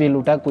 Ukifeel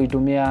unataka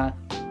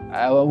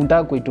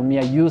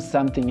kuitumia, use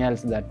something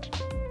else that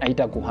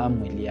haitakuharm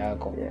mwili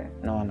yako.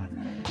 Unaona?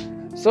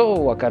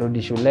 So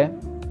wakarudi shule.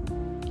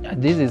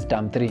 This is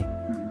term 3.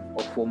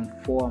 Form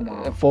 4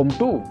 ama form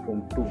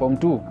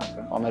 2.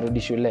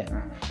 Wamerudi shule.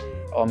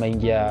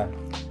 Wameingia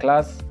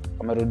class,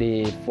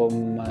 wamerudi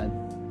form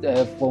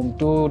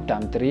 2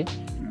 term 3.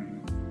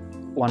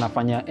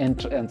 Wanafanya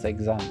entrance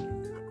exam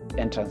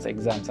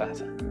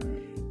sasa.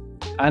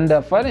 And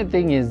the funny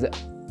thing is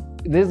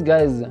these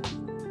guys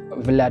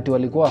vile ati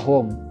walikuwa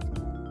home,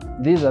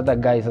 these other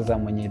guys sasa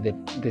mwenye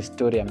the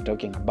story I'm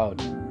talking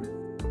about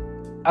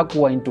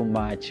hakuwa into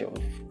much of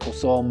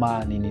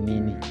kusoma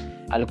nini.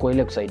 Alikuwa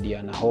ile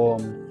kusaidia na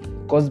home,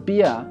 cause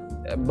pia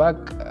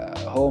back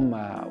home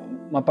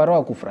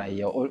maparo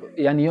kufurahia,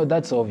 yani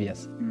that's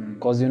obvious.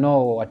 Because you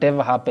know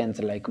whatever happens,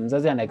 like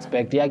mzazi ana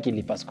expect yake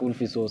lipa school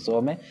fees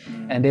usome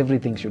and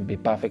everything should be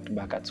perfect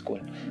back at school,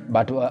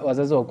 but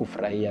wazazi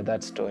wakufurahia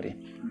that story,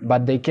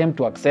 but they came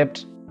to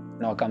accept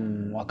na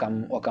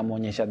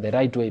wakamonyesha the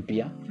right way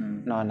pia.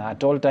 Naona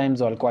at all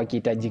times walikuwa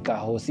kihitajika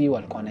hosi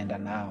walikuwa wanaenda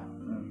nao.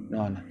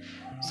 Naona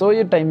so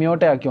hiyo time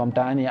yote akiwa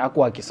mtaani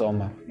hakuwa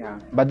akisoma.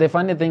 But the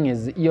funny thing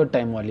is hiyo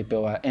time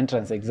walipewa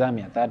entrance exam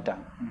ya that term,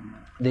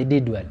 they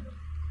did well.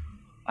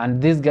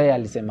 And this guy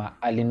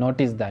ali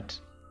notice that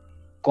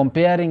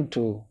comparing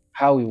to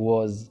how he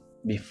was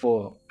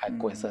before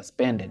I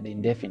suspended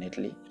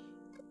indefinitely,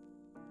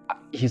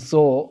 he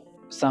saw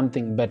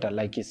something better.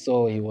 Like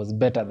he was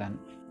better than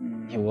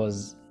he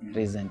was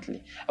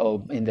recently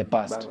or in the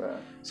past.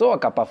 So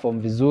wakaperform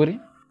vizuri,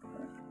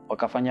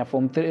 wakafanya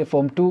form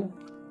 2,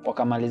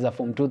 wakamaliza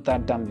form 2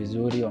 third term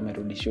vizuri,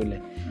 wamerudi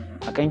shule.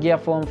 Akaingia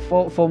form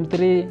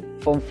 3,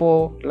 form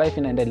 4, life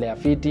inaendelea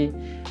fiti.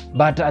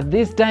 But at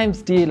this time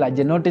still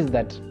I noticed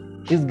that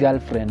his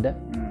girlfriend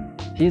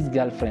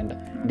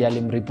ndiye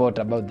alimreport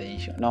about the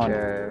issue.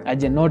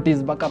 Aje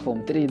notice baka form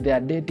 3 they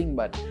are dating,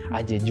 but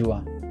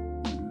ajejua.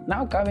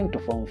 Now coming to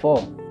form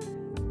 4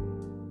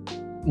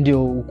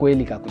 ndio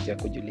ukweli kakuja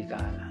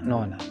kujulikana.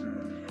 Naona.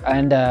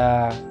 And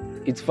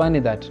it's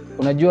funny that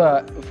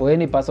unajua for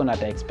any person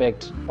that I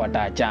expect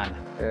wataachana.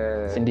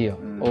 Si ndio?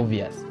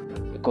 Obvious.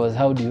 Because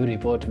how do you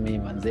report me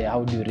manze?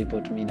 How do you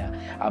report me na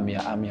I'm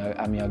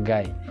your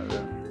guy?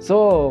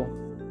 So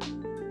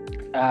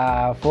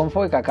form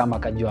 4 ikakama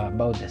kajua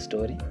about the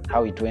story,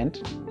 how it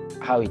went,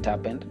 how it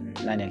happened,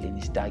 nani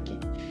alinistaki.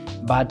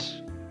 But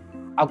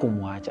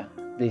akumwacha.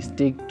 They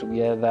stick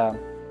together,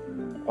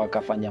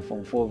 wakafanya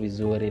form 4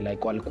 vizuri,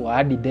 like walikuwa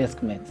hadi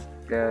desk mates.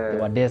 They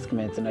were desk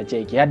mates na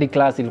cheki. Hadi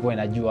class ilikuwa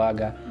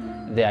inajuaga.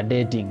 they are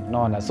dating,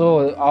 naona.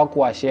 So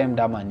hawakuwa ashamed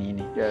ama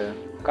nini. Yeah.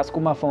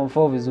 Kasukuma form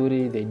 4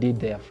 vizuri, they did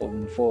their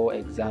form 4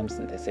 exams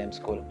in the same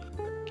school,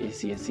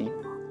 KCSE.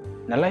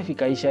 Na life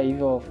ikaisha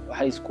hivyo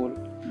high school.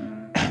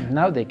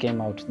 Now they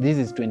came out. This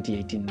is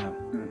 2018 now.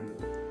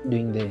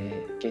 Doing the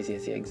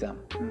KCSE exam.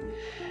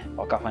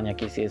 Wakafanya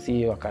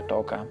KCSE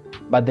wakatoka.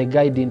 But the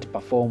guy didn't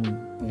perform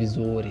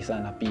vizuri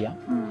sana pia.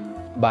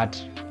 But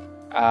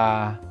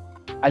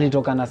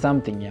alitoka na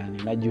something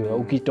yani. Unajua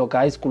ukitoka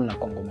high school na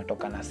Kongo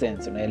umetoka na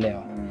sense,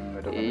 unaelewa?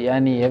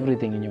 Yani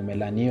everything yenye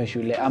umelani hiyo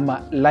shule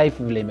ama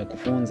life vile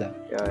imekufunza.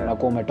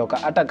 Unakuwa umetoka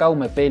hata kama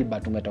umefail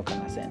but umetoka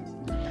na sense.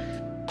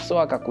 So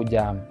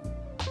akakuja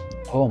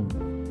home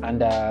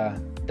and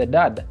the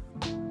dad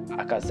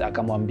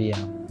akamwambia,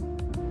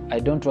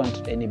 I don't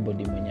want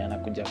anybody mwenye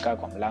anakuja kaa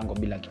kwa mlango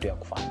bila kitu ya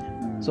kufanya.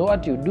 So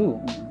what you do,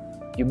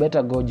 you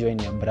better go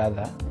join your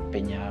brother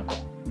penye yako.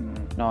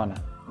 Naona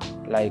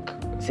like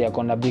si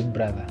ako na big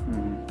brother.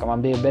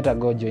 Kamwambia you better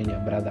go join your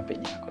brother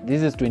penye yako.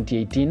 This is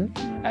 2018,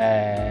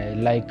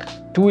 like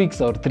 2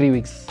 weeks or 3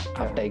 weeks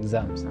after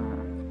exams.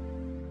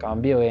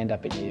 Kamwambia wewe enda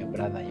penye your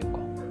brother yuko.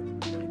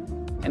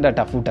 Enda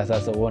tafuta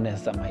sasa uone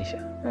sasa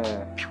maisha.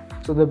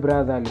 So the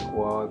brother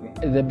alikuwa wapi?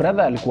 The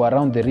brother alikuwa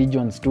around the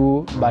regions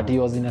too, but he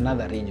was in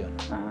another region.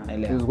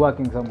 He was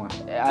working somewhere.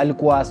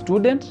 Alikuwa a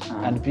student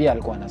and pia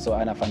alikuwa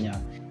anafanya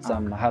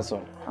some hustle.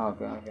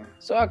 Okay.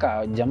 So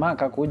jamaa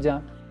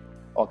akakuja,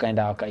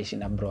 wakaenda wakaishi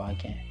na bro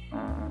wake.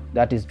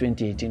 That is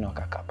 2018,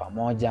 wakakaa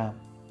pamoja.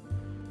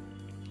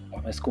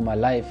 Wamesukuma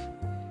life.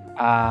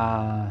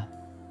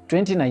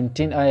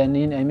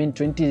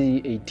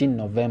 2018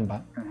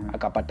 November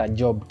akapata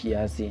job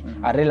kiasi.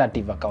 A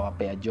relative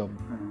akawapea job.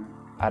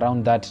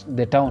 Around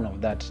the town of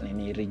that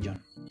region.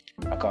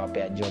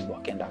 Akawapea job,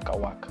 wakaenda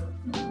akawaka.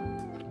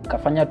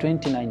 Kafanya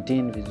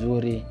 2019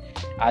 vizuri.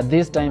 At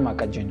this time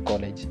akajoin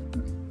college.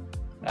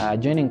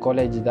 Joining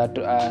college that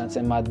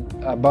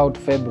about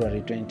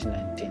February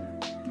 2019.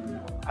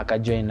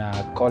 Akajoin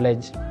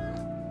college.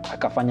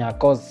 Akafanya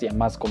course ya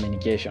mass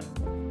communication.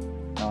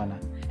 Naona.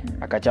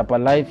 Akachapa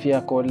life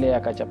ya kole.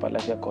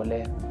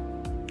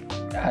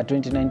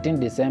 2019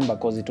 December,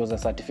 cause it was a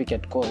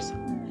certificate course.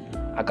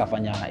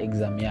 Akafanya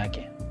exam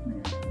yake.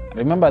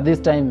 Remember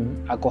this time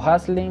ako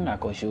hustling,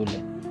 ako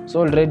shule.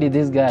 So already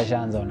this guy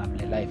ashaanza ona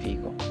vile life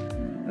iko.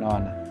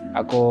 Unaona?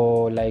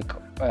 Ako like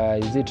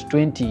is it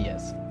 20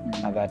 years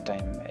at that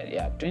time?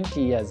 Yeah,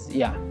 20 years.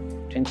 Yeah,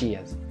 20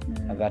 years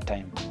at that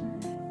time.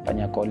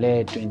 Fanya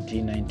kole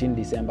 2019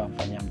 December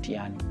mfanya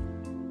mtihani.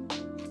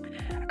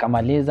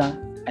 Akamaliza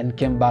and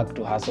came back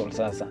to hustle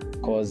sasa,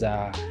 cause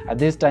at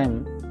this time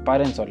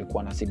parents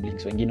walikuwa na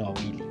siblings wengine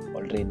wawili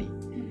already.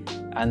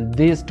 And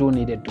these two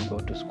needed to go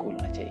to school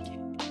na cheki.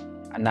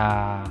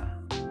 Na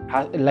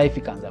life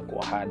ikaanza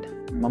kuwa hard.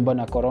 Mambo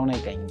na corona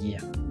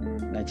ikaingia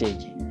na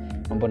cheki.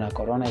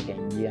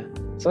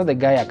 So the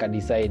guy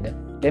akadecide,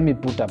 let me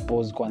put a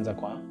pause kwanza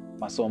kwa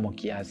masomo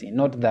kiasi.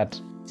 Not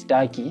that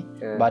staki,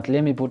 but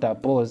let me put a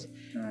pause.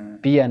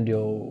 Pia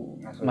ndio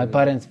my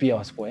parents pia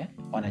waspoe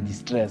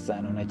wanajistress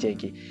sana,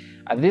 unacheki.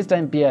 At this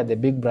time pia the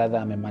big brother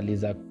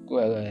amemaliza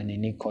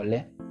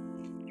kole.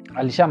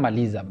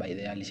 Alishamaliza by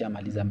the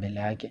alishamaliza mbele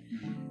yake.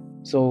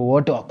 So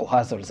wote wako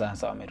hustle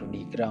sasa,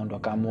 wamerudi ground,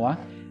 wakaamua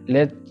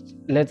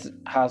let's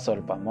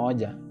hustle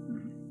pamoja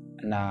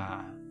na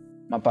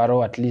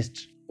maparo at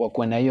least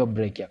wakuwe na hiyo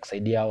break ya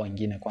kusaidia hao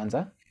wengine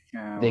kwanza.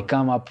 They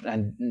come up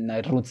and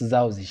na roots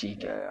zao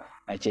zishike.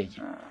 Na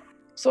cheki.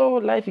 So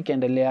life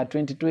ikaendelea.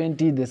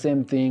 2020 the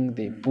same thing,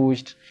 they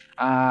pushed.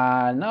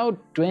 Now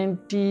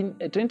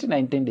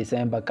 2019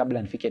 December,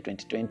 kabla nifike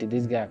 2020,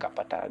 this guy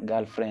akapata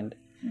girlfriend.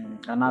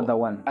 Another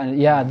one.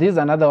 Yeah, this is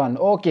another one.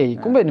 Okay,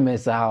 kumbe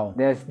nimesahau.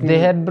 They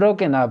had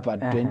broken up at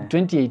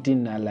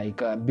 2018,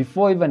 like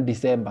before even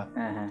December.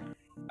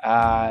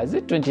 Is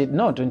it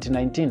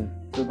 2019?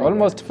 So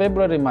almost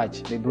February,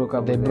 March. They broke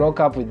up. They broke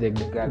up with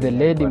the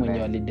lady when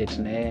you date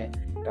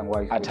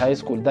at high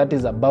school. That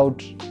is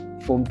about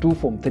Form 2,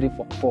 Form 3,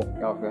 Form 4.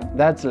 Okay.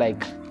 That's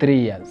like 3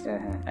 years.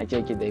 I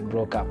check it, they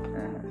broke up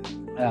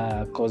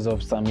because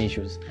of some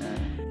issues,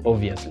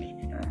 obviously.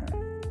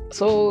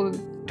 So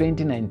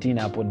 2019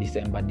 hapo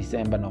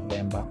December,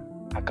 November,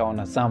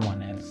 akaona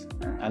someone else.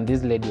 And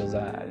this lady was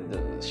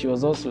she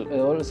was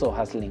also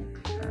hustling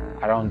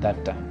around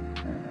that time.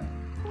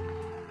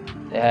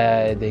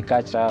 They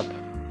catch up,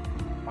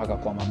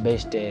 wakakuwa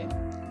mabeshte,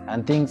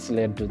 and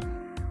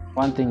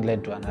one thing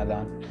led to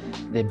another.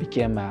 They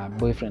became a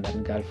boyfriend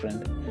and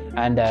girlfriend,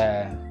 and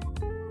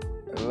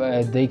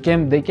they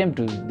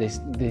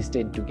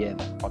stayed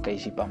together,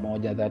 wakaishi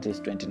pamoja. That is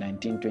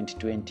 2019,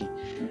 2020,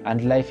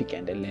 and life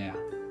ikaendelea.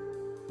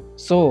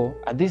 So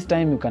at this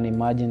time you can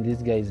imagine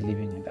this guy is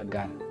living with a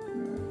girl,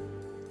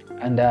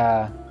 and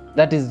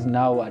that is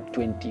now at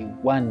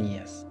 21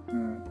 years.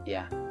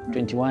 Yeah,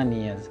 21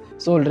 years.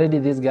 So already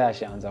this guy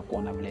ashaanza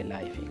kuona vile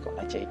life iko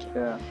na cheki.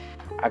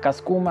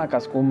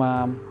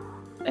 Akasukuma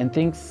and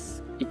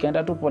things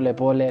ikaenda tu pole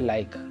pole,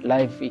 like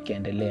life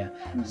ikaendelea.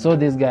 So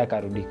this guy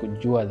akarudi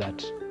kujua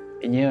that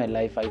enyewe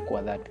life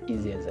haikuwa that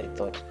easy as I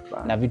thought.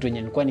 Na vitu yenye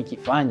nilikuwa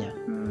nikifanya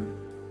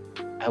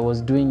I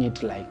was doing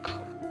it like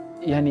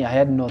yani I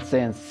had no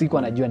sense,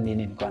 sikuwa najua nini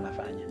nilikuwa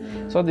nafanya.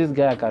 So this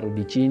guy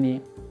akarudi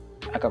chini,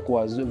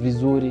 akakuwa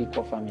vizuri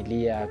kwa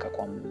familia,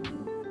 akakuwa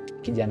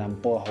kijana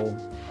mpoa home.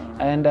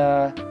 And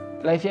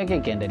life yake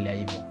ikaendelea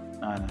hivyo.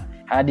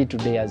 Hadi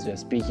today as we are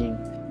speaking,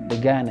 the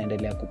guy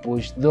anaendelea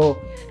kupush, though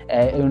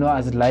you know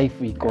as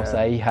life iko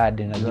sahi hard,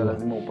 unajua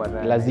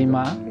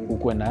lazima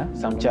ukue na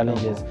some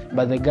challenges,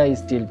 but the guy is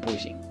still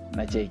pushing,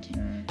 na cheki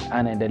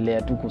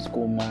anaendelea tu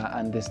kusukuma.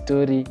 And the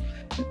story,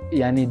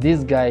 yani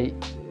this guy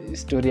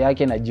story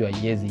yake najua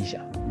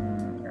iyeziisha.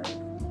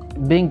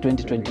 Being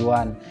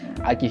 2021,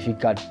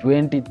 akifika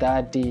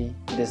 2030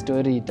 the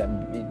story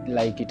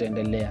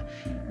itaendelea,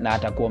 na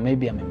atakuwa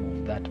maybe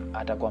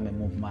atakuwa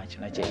amemove much,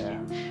 na cheki.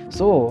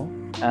 So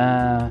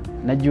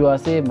najua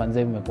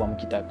manze mmekuwa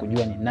mkitaka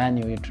kujua ni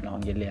nani huyu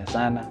tunaongelea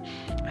sana,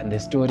 and the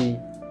story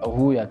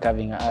who we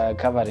are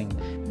covering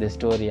the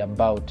story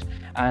about.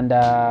 And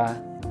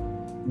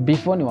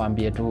before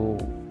niwaambie tu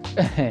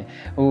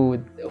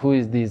who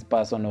is this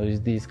person or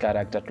is this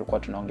character tulikuwa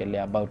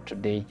tunaongelea about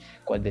today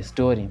kwa the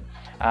story,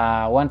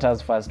 want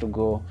us first to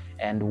go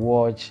and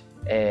watch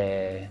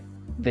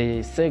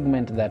the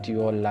segment that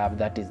you all love,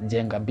 that is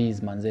Jenga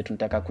Biz. Manze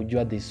tunataka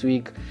kujua this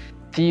week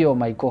Theo,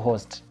 my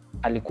co-host,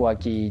 alikuwa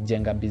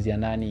akijenga biz ya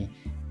nani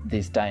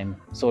this time.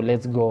 So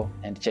let's go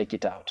and check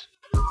it out.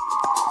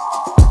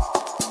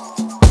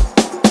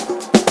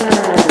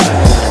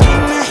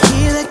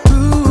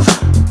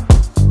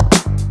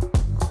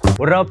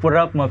 What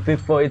up my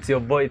people, it's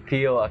your boy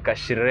Theo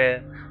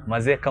Akashire.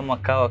 Mazee kama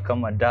kawa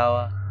kama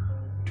dawa,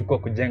 tuko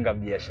kujenga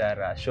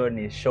biashara. Show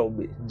ni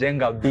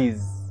Jenga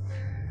Biz.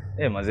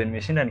 Mazee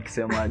nimeshinda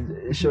nikisema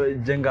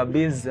Jenga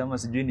Biz ama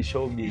sijui ni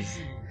showbiz.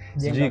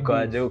 Sijui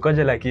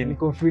kwaje lakini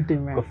niko fiti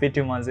man. Niko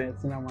fiti mazee.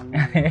 Sina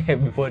maneno.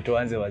 Before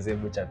tuanze wazee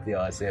buchapia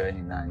wasewe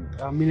ni nani?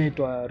 Mimi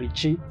naitwa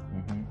Richie.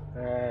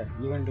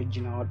 Hiyo ndio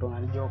jina watu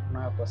wanajua kuna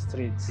hapa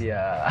streets.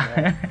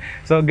 Yeah.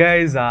 So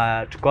guys,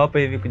 tuko hapa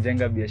hivi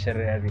kujenga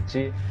biashara ya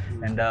Richie.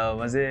 And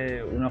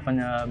wazee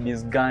unafanya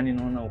biz gani?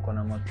 Naona uko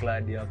na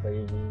makladi hapa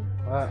hivi.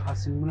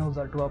 Asimuna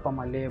uza tu hapa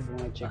malebo,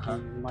 unacheki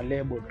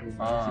malebo tu.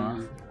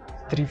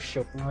 Thrift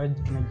shop,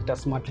 tunajiita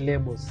smart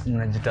labels.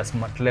 Tunajiita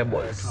smart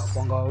labels.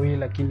 Tunakuanga wawili,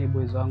 lakini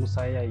boys wangu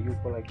sasa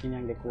yupo, lakini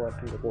angekuwa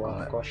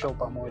kwa shop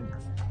pamoja.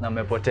 Na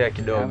amepotea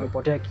kidogo.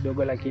 Amepotea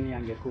kidogo, lakini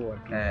angekuwa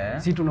tu.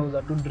 Sisi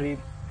tunauza tu drip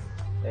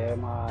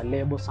ma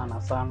label sana.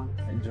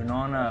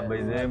 Unaona by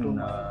the way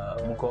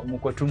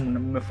mko tu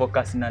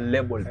mmefocus na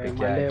label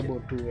pekee yake. Label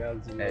tu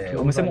yazi.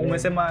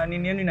 Umesema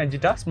nini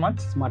inajiita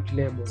smart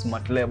labels.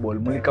 Smart label.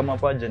 Mlikama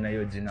paje na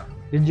hiyo jina?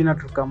 Hiyo jina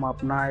tukama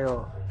up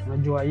nayo.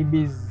 Unajua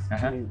ibiz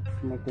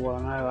tumekuwa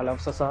nayo,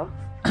 alafu sasa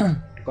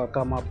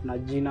tukakama up na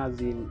jina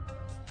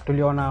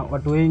tuliona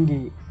watu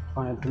wengi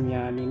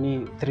wanatumia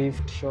nini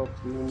thrift shop,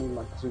 nini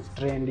ma thrift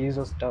trend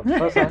hizo stuff.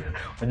 Sasa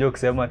unajua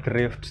kusema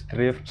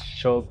thrift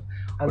shop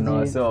kuna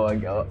wasio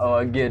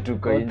hawagetu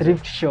kwa hiyo.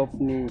 Thrift shop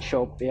ni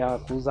shop ya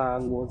kuuza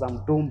nguo za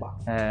mtumba.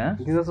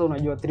 Sasa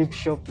unajua thrift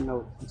shop na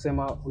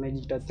kusema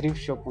unajiita thrift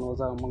shop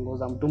unauza nguo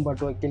za mtumba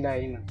tu kila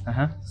aina.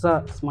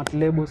 Sasa smart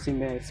labels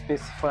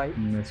specify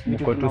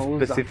mko tu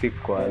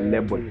specific kwa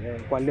label.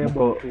 Kwa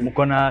label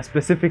mko na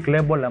specific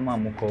label ama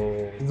mko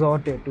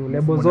zote tu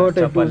label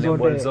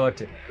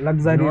zote.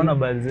 Luxury. Unaona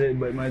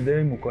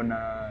baadhi mko na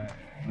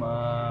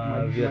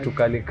viatu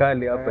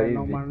kali hapa hivi.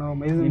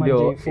 Hizi ma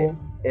J4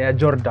 Air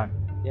Jordan.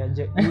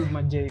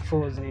 Ma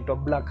J4 zinaitwa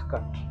black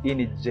cat. Hii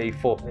ni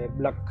J4.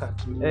 Black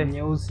cat ni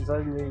nyeusi.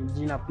 Sasa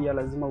jina pia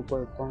lazima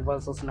uko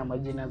converse na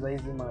majina za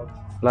hizi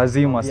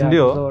lazima, si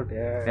ndio?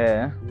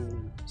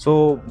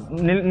 So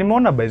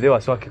nimeona by the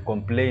way wasi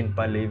complain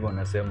pale hivyo,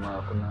 wanasema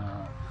kuna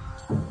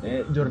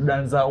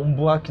Jordan za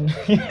umbwaki.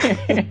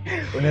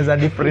 Unaweza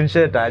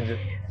differentiate aje?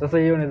 Sasa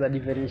hiyo unaweza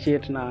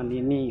differentiate na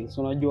nini?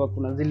 So unajua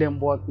kuna zile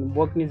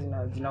mbwaki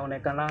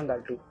zinaonekananga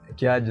tu.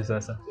 Kiaje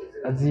sasa?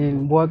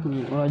 Mbwaki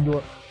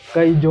unajua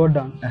kai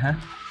Jordan.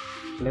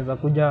 Unaweza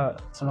kuja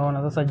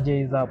unaona sasa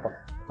J's hapa.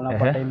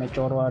 Unapata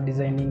imechorwa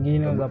design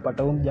nyingine,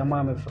 unapata huyu jamaa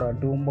amefura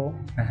tumbo.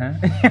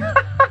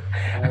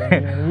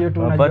 Hiyo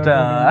tu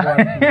unapata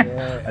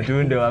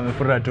atu ndio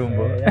amefura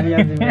tumbo.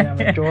 Yaani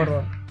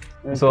amechorwa.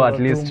 So at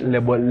least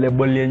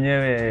label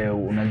yenyewe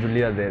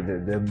unajulia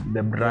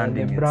the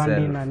branding itself.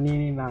 Branding na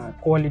nini na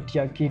quality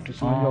ya kitu,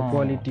 so unajua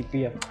quality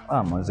pia.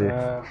 Mazee.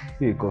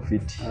 Hii iko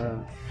fit.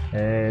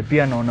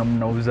 Pia naona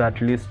mnauza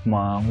at least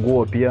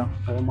manguo pia.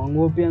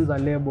 Manguo pia za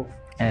label.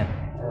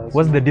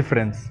 What's the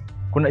difference?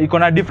 Iko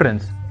na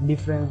difference?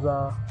 Difference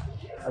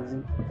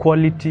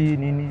quality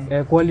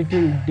nini?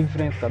 Quality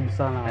difference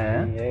kabisa na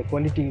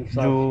quality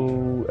safi.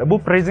 Ebu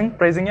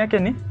pricing yake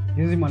ni?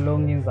 Hizi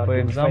malongins za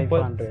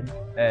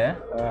 500.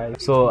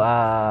 So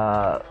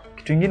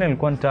kitu kingine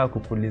nilikuwa nataka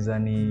kukuuliza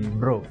ni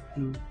bro.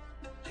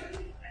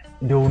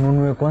 Ndio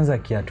ununue kwanza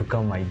kiatu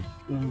kama hiki.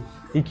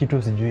 Hii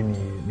kitu sijui ni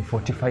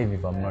 45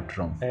 if I'm not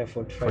wrong.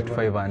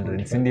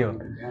 4500, si ndio?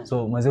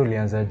 So mzee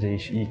ulianzaje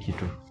hii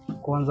kitu?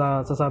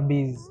 Kwanza sasa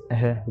biz.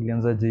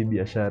 Ulianzaje hii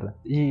biashara?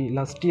 Hii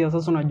last year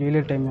sasa unajua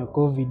ile time ya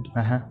COVID.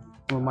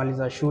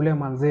 Tumemaliza shule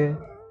manzee.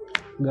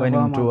 When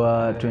mtu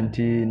wa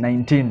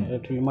 2019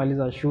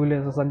 tulimaliza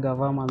shule sasa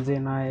gavama mzee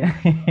naye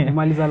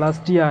tulimaliza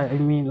last year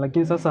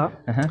lakini sasa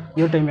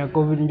hiyo time ya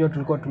covid ndio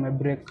tulikuwa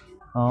tumebreak.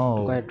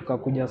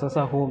 Tukakuja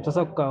sasa home.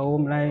 Sasa kukaa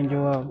home naye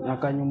ndio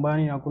nakaa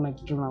nyumbani hakuna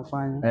kitu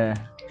nafanya.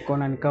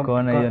 Kona ni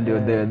kama hiyo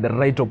ndio the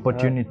right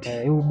opportunity.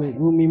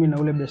 Mimi na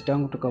ule best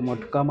yangu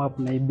tukama up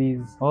na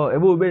biz.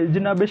 Hebu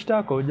jina best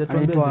yako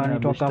hujatuambia.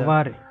 Anaitwa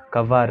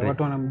Kavari.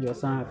 Watu wanamjua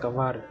sana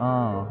Kavari.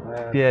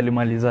 Pia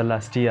alimaliza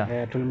last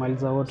year.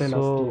 Tulimaliza wote last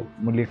year. So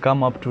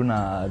mlikam up to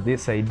na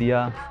this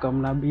idea.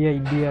 Tukamnabia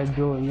idea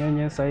jo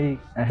nyenye sahi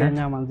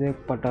Kenya manze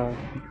kupata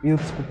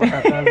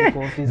kazi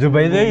kwa office.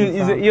 By the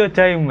way hiyo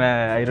time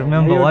I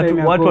remember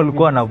watu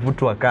walikuwa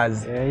wanavutwa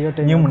kazi.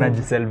 Nyinyi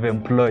mnajiself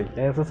employed.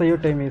 Sasa hiyo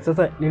time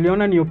sasa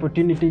niliona ni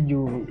opportunity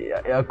juu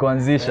ya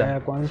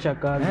kuanzisha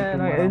kazi.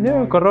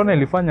 Yenyewe corona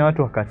ilifanya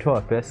watu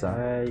wakatoa pesa.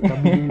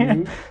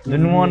 Ikabidi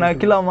nimeona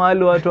kila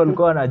mahali watu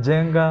walikuwa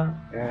wanajenga.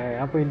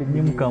 Hapo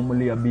ilibidi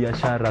mkamulia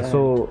biashara.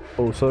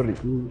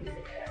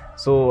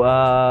 So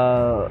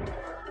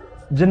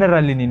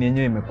generally nini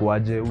yenyewe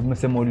imekuaje?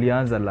 Umesema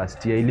ulianza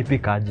last year,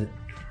 ilipikaje?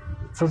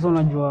 Sasa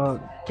unajua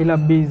kila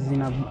busy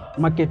na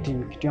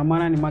marketing, kitu ya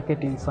maana ni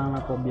marketing sana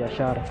kwa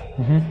biashara.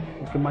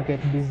 Ukimarket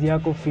busy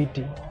yako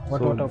fiti,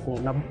 watu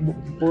watakuona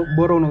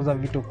bora unauza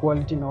vitu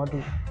quality na watu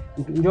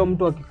ndio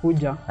mtu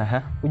akikuja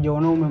kuja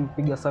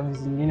umempiga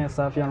service nyingine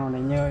safi anaona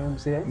yenyewe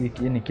msee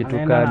ni kitu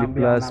kali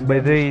plus by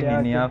the way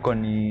nini yako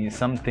ni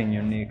something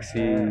unique.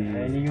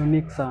 Ni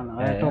unique sana.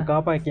 Anatoka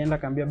hapa akienda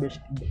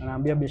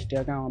anaambia best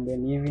yake anamwambia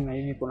ni hivi na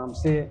hivi kuna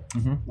msee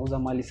nauza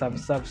mali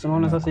safi.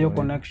 Unaona sasa hiyo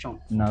connection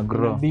na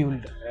grow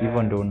build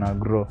hivyo ndio una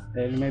grow.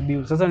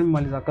 Nimebuild sasa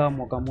nimemaliza kama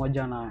mwaka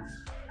mmoja na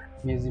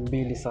miezi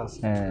 2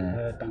 sasa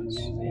tangu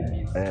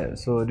nianze.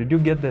 So did you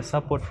get the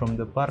support from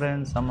the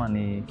parents ama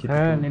ni kitu?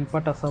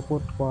 Nilipata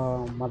support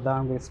kwa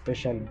madhangu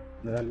especially.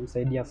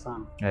 Alinisaidia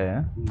sana.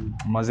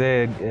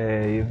 Mazee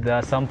if there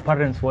are some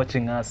parents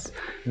watching us,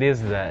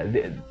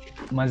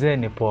 mazee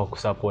ni poa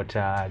kusupport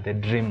the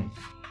dream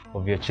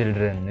of your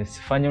children.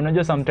 Isifanye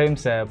unajua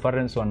sometimes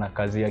parents wana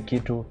kazi ya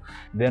kitu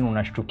then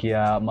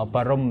unashtukia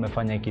maparo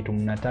mmefanya kitu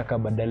mnataka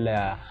badala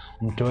ya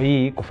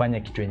mtoi kufanya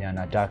kitu yenye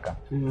anataka.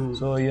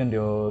 So hiyo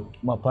ndio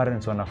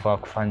parents wanafaa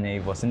kufanya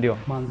hivyo, si ndio?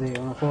 Manzi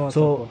wanafaa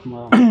support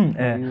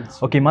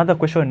okay, mother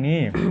question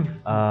ni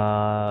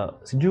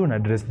sijui una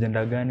dress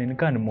gender gani?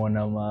 Nikaa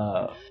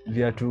nimeona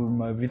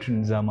vitu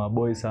ni za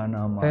maboy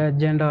sana ama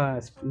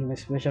gender nime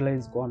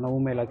specialize kwa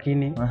wanaume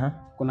lakini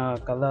kuna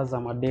kadhaa za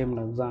madem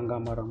na uzanga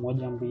mara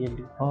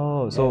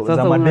 1-2. So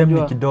za madem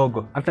ni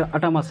kidogo.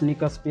 Hata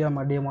masneakers pia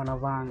madem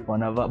wanavaa.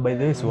 By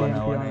the way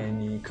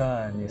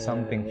ni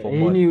something for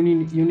both.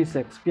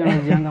 Unisex pia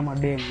nazianga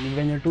madem. Ni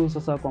venye tu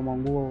sasa kwa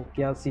manguo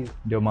kiasi.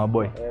 Ndio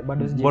maboy.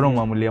 Bora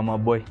umamulia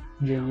maboy.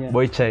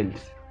 Boy child.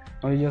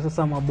 Unajua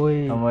sasa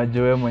maboy.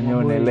 Amajue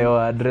mwenyewe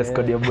unaelewa dress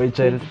code ya boy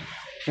child.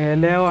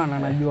 Elewa na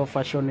najua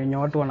fashion yenye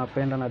watu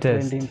wanapenda na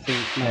trending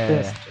things na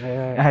test.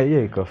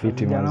 Hiyo iko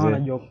fiti mzee. Jana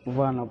wanajua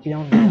kuvaa na pia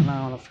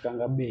vijana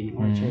wanafikanga bei.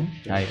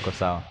 Iko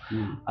sawa.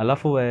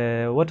 Alafu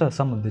what are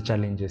some of the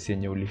challenges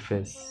yenye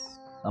uliface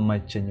ama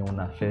chenye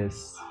una face?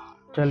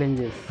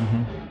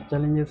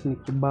 Challenges ni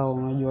kibao.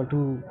 Unajua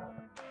tu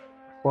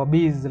kwa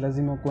biz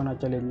lazima kuwa na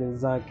challenges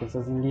zake.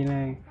 Saa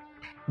zingine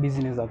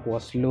business za kuwa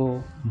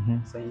slow,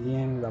 saa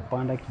zingine za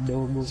panda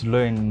kidogo.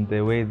 Slow in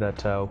the way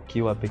that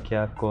ukiwa peke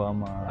yako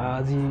ama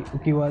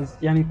ukiwa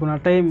yani kuna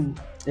time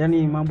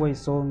yani mambo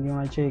isongi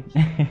unacheki.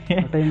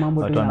 Kuna time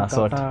mambo tu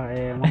yanakataa,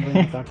 mambo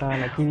yanakataa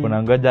lakini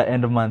unangoja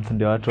end month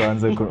ndio watu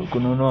waanze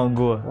kununua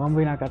nguo.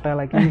 Mambo inakataa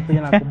lakini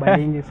pia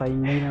nakubalingi saa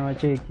nyingine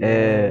unacheki.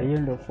 Hiyo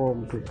ndio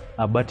form tu.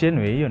 But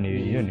anyway hiyo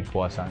ni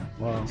poa sana.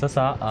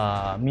 Sasa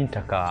mimi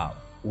nitaka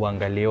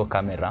uangalie hiyo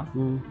kamera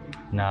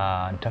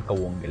na nataka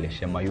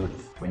uongeleshe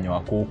mayouth wenye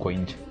wako huko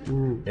nje.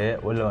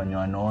 Wale wenye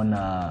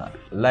wanaona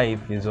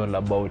life is all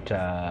about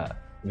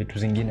vitu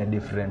zingine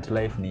different.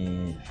 Life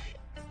ni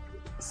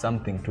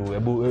something tu.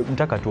 Hebu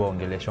nataka tu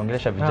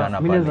ongelesha vijana pale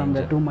nje. Mimi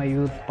nazambia tu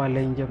mayouth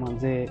pale nje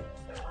manze,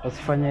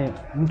 usifanye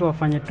mtu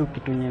afanye tu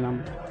kitu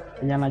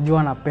yenye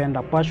anajua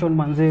anapenda. Passion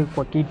manze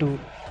kwa kitu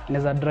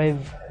inaweza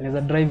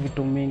drive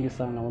vitu mingi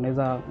sana.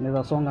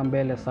 Unaweza songa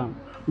mbele sana.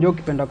 Ndio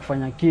ukipenda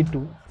kufanya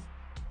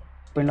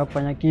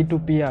kitu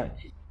pia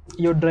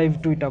hiyo drive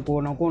tu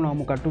itakuwa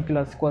unaamka tu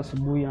kila siku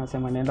asubuhi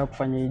unasema naenda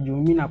kufanya hii juu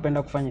mimi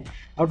napenda kufanya.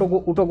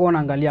 Utakuwa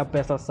unaangalia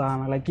pesa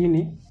sana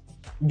lakini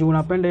juu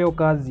unapenda hiyo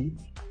kazi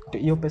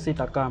hiyo pesa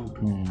itakaa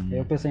mtu.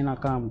 Hiyo pesa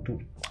inakaa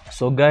mtu.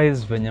 So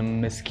guys, venye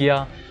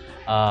mmesikia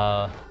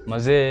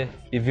mazee,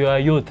 if you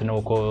are youth na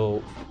uko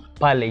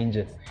pale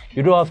nje,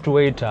 you don't have to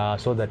wait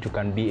so that you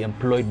can be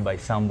employed by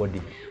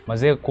somebody.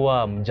 Mazee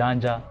kuwa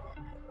mjanja,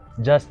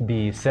 just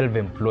be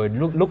self-employed.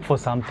 Look for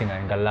something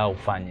angalau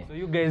ufanye. So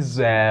you guys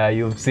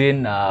you've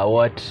seen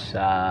what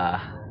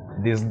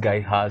this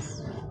guy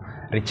has,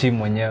 Richie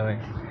mwenyewe.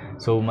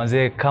 So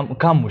mazee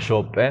come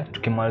shop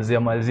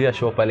tukimalizia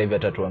shop pale hivi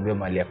atatuambia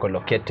mali yako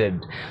located.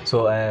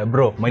 So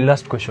bro, my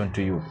last question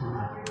to you.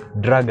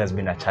 Drug has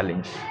been a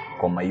challenge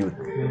for my youth.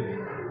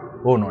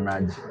 Wewe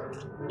unaonaje?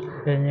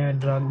 yenyewe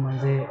drug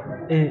manze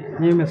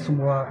yenyewe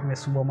imesumbua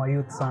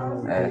mayouth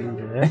sana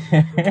nje.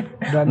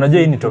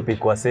 Unajua hii ni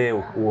topic wasee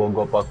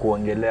uogopa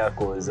kuongelea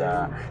cause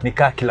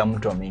nikaa kila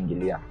mtu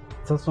ameingilia.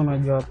 Sasa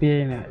unajua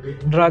pia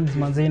drugs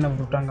manze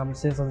inavutanga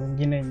msesa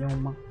zingine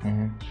nyuma.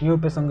 Hiyo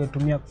pesa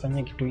ungetumia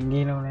kufanya kitu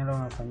kingine, unaenda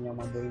unafanyia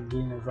mambo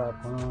mengine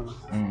zako, unaona.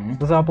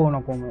 Sasa hapo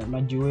unakuwa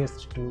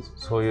unajiwaste tu.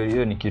 So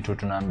hiyo ni kitu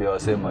tunaambia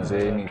wasee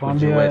mazee ni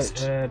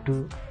kujiwaste.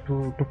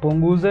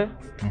 Tupunguze.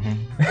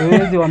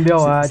 Tuwezi waambia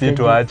waache. Si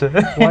tuache.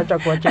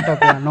 Kuacha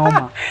itakuwa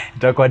noma.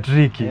 Itakuwa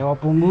tricky.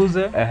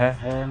 Wapunguze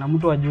na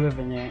mtu ajue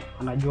venye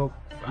anajua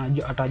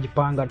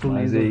atajipanga tu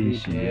na hizo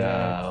vitu.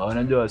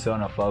 Wanajua wasee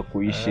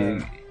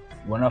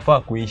wanafaa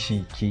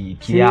kuishi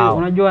kiao.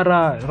 Unajua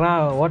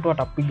raha watu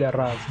watapiga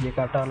raha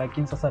sijekataa,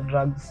 lakini sasa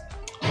drugs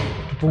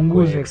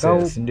tupunguze.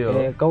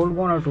 Kau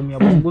ulikuwa unatumia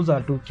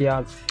punguza tu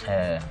kiasi.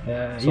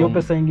 Hiyo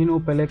pesa nyingine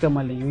upeleke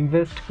mali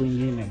invest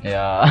kwingine.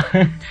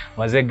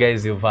 Mazee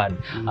guys, you've had.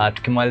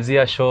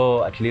 Tukimalizia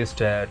show at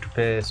least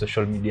tupe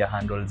social media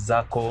handles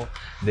zako,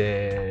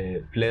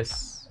 the place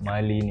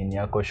mali nini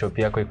yako, shop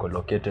yako iko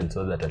located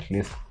so that at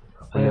least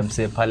ule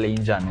msee pale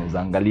nje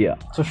anaweza angalia.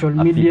 Social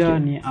media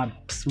ni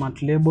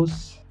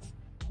 @smartlabels,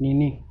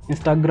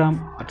 Instagram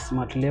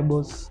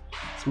 @smartlabels,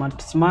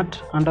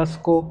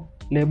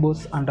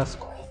 smart_labels_.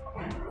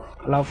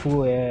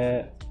 Alafu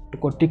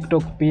tuko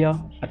TikTok pia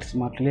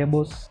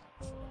 @smartlabels.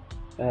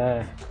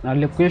 Na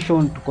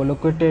location tuko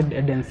located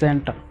Eden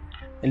Center,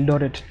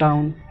 Eldoret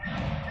Town,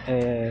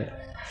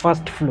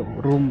 first floor,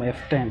 room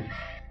F10.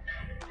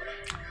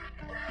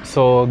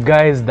 So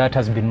guys, that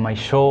has been my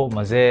show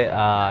mazee.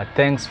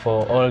 Thanks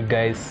for all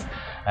guys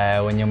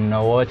wenye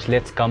mna watch.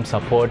 Let's come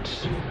support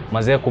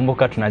mazee.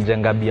 Kumbuka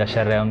tunajenga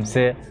biashara ya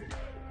msee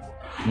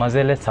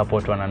mazee. Let's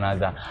support one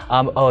another.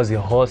 I was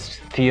your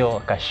host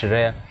Theo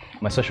Kashire.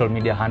 My social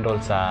media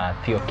handles are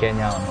Theo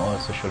Kenya on all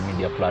social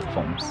media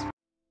platforms.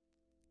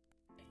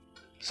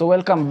 So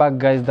welcome back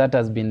guys, that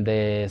has been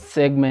the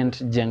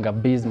segment Jenga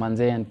Biz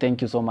manze, and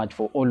thank you so much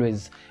for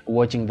always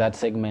watching that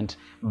segment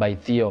by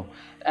Theo.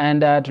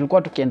 And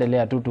tulikuwa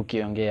tukiendelea tu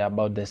tukiongea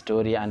about the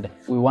story, and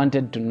we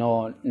wanted to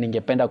know,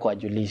 ningependa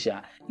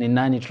kuwajulisha ni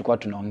nani tulikuwa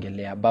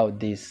tunaongelea about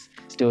this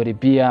story.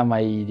 Pia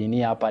my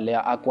nini hapa leo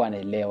hakuwa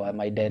anaelewa,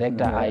 my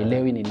director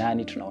haelewi ni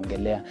nani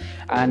tunaongelea,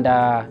 and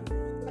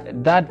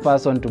that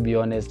person, to be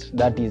honest,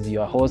 that is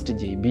your host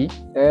JB.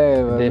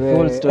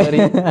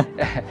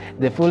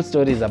 The full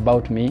story is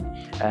about me,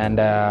 and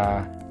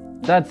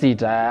that's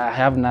it. I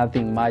have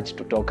nothing much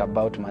to talk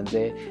about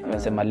manze.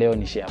 Nimesema leo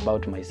ni share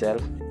about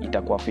myself,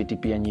 itakuwa fiti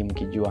pia nyinyi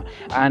mkijua.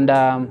 And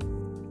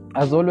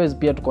as always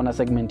pia tuko na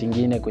segment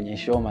nyingine kwenye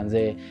show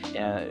manze,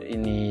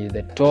 ni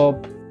the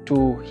top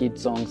 2 hit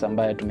songs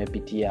ambayo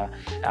tumepitia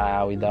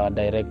with our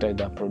director,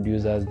 with our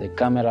producers, the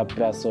camera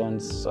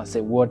persons,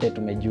 wase wote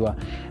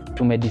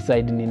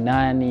tumedecide ni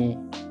nani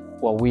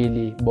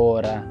wawili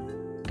bora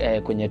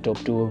kwenye top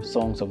 2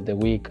 songs of the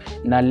week.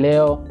 Na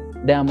leo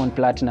Diamond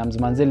Platnumz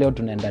manze, leo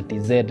tunaenda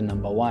TZ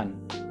number 1.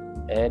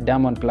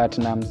 Diamond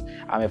Platnumz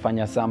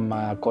amefanya some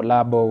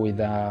collabo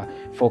with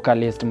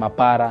vocalist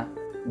Mapara.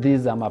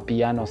 These are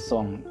piano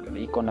song,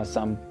 iko na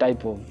some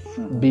type of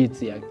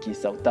beats ya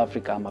South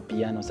Africa ama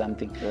piano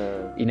something.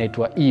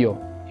 Inaitwa Iyo.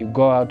 You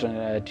go out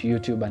to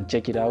YouTube and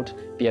check it out.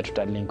 Pia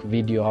tutalink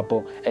video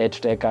hapo,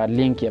 tutaweka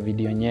link ya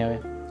video nyewe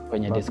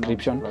kwenye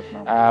description.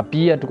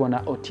 Pia tuko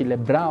na Otile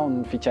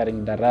Brown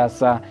featuring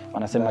Darasa,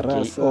 wanasema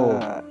KO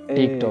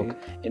TikTok.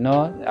 You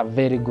know, a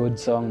very good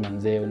song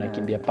manze,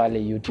 unakimbia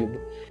pale YouTube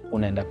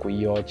unaenda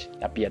kuiwatch,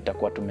 na pia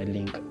tutakuwa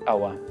tumelink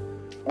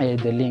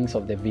the links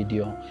of the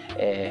video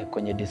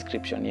kwenye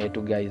description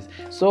yetu guys.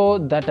 So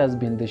that has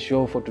been the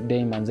show for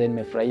today manze.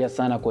 Nimefurahia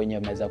sana kwenye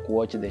umeweza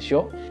kuwatch the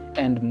show,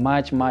 and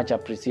much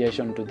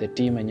appreciation to the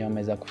team wenye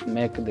wameweza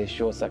make the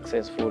show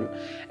successful,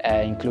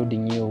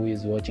 including you who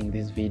is watching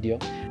this video.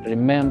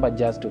 Remember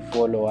just to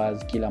follow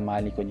us kila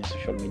mahali kwenye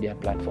social media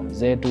platforms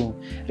zetu.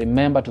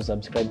 Remember to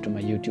subscribe to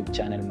my YouTube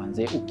channel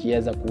manze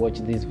ukiweza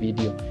kuwatch this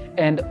video,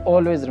 and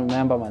always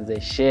remember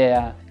manze,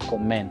 share,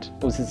 comment.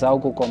 Usisahau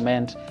ku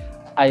comment.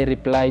 I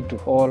reply to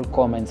all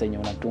comments yenye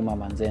unatuma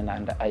manze,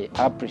 and I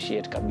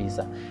appreciate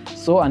kabisa.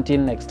 So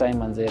until next time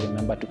manze,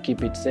 remember to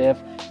keep it safe,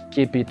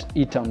 keep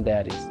it on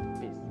diaries.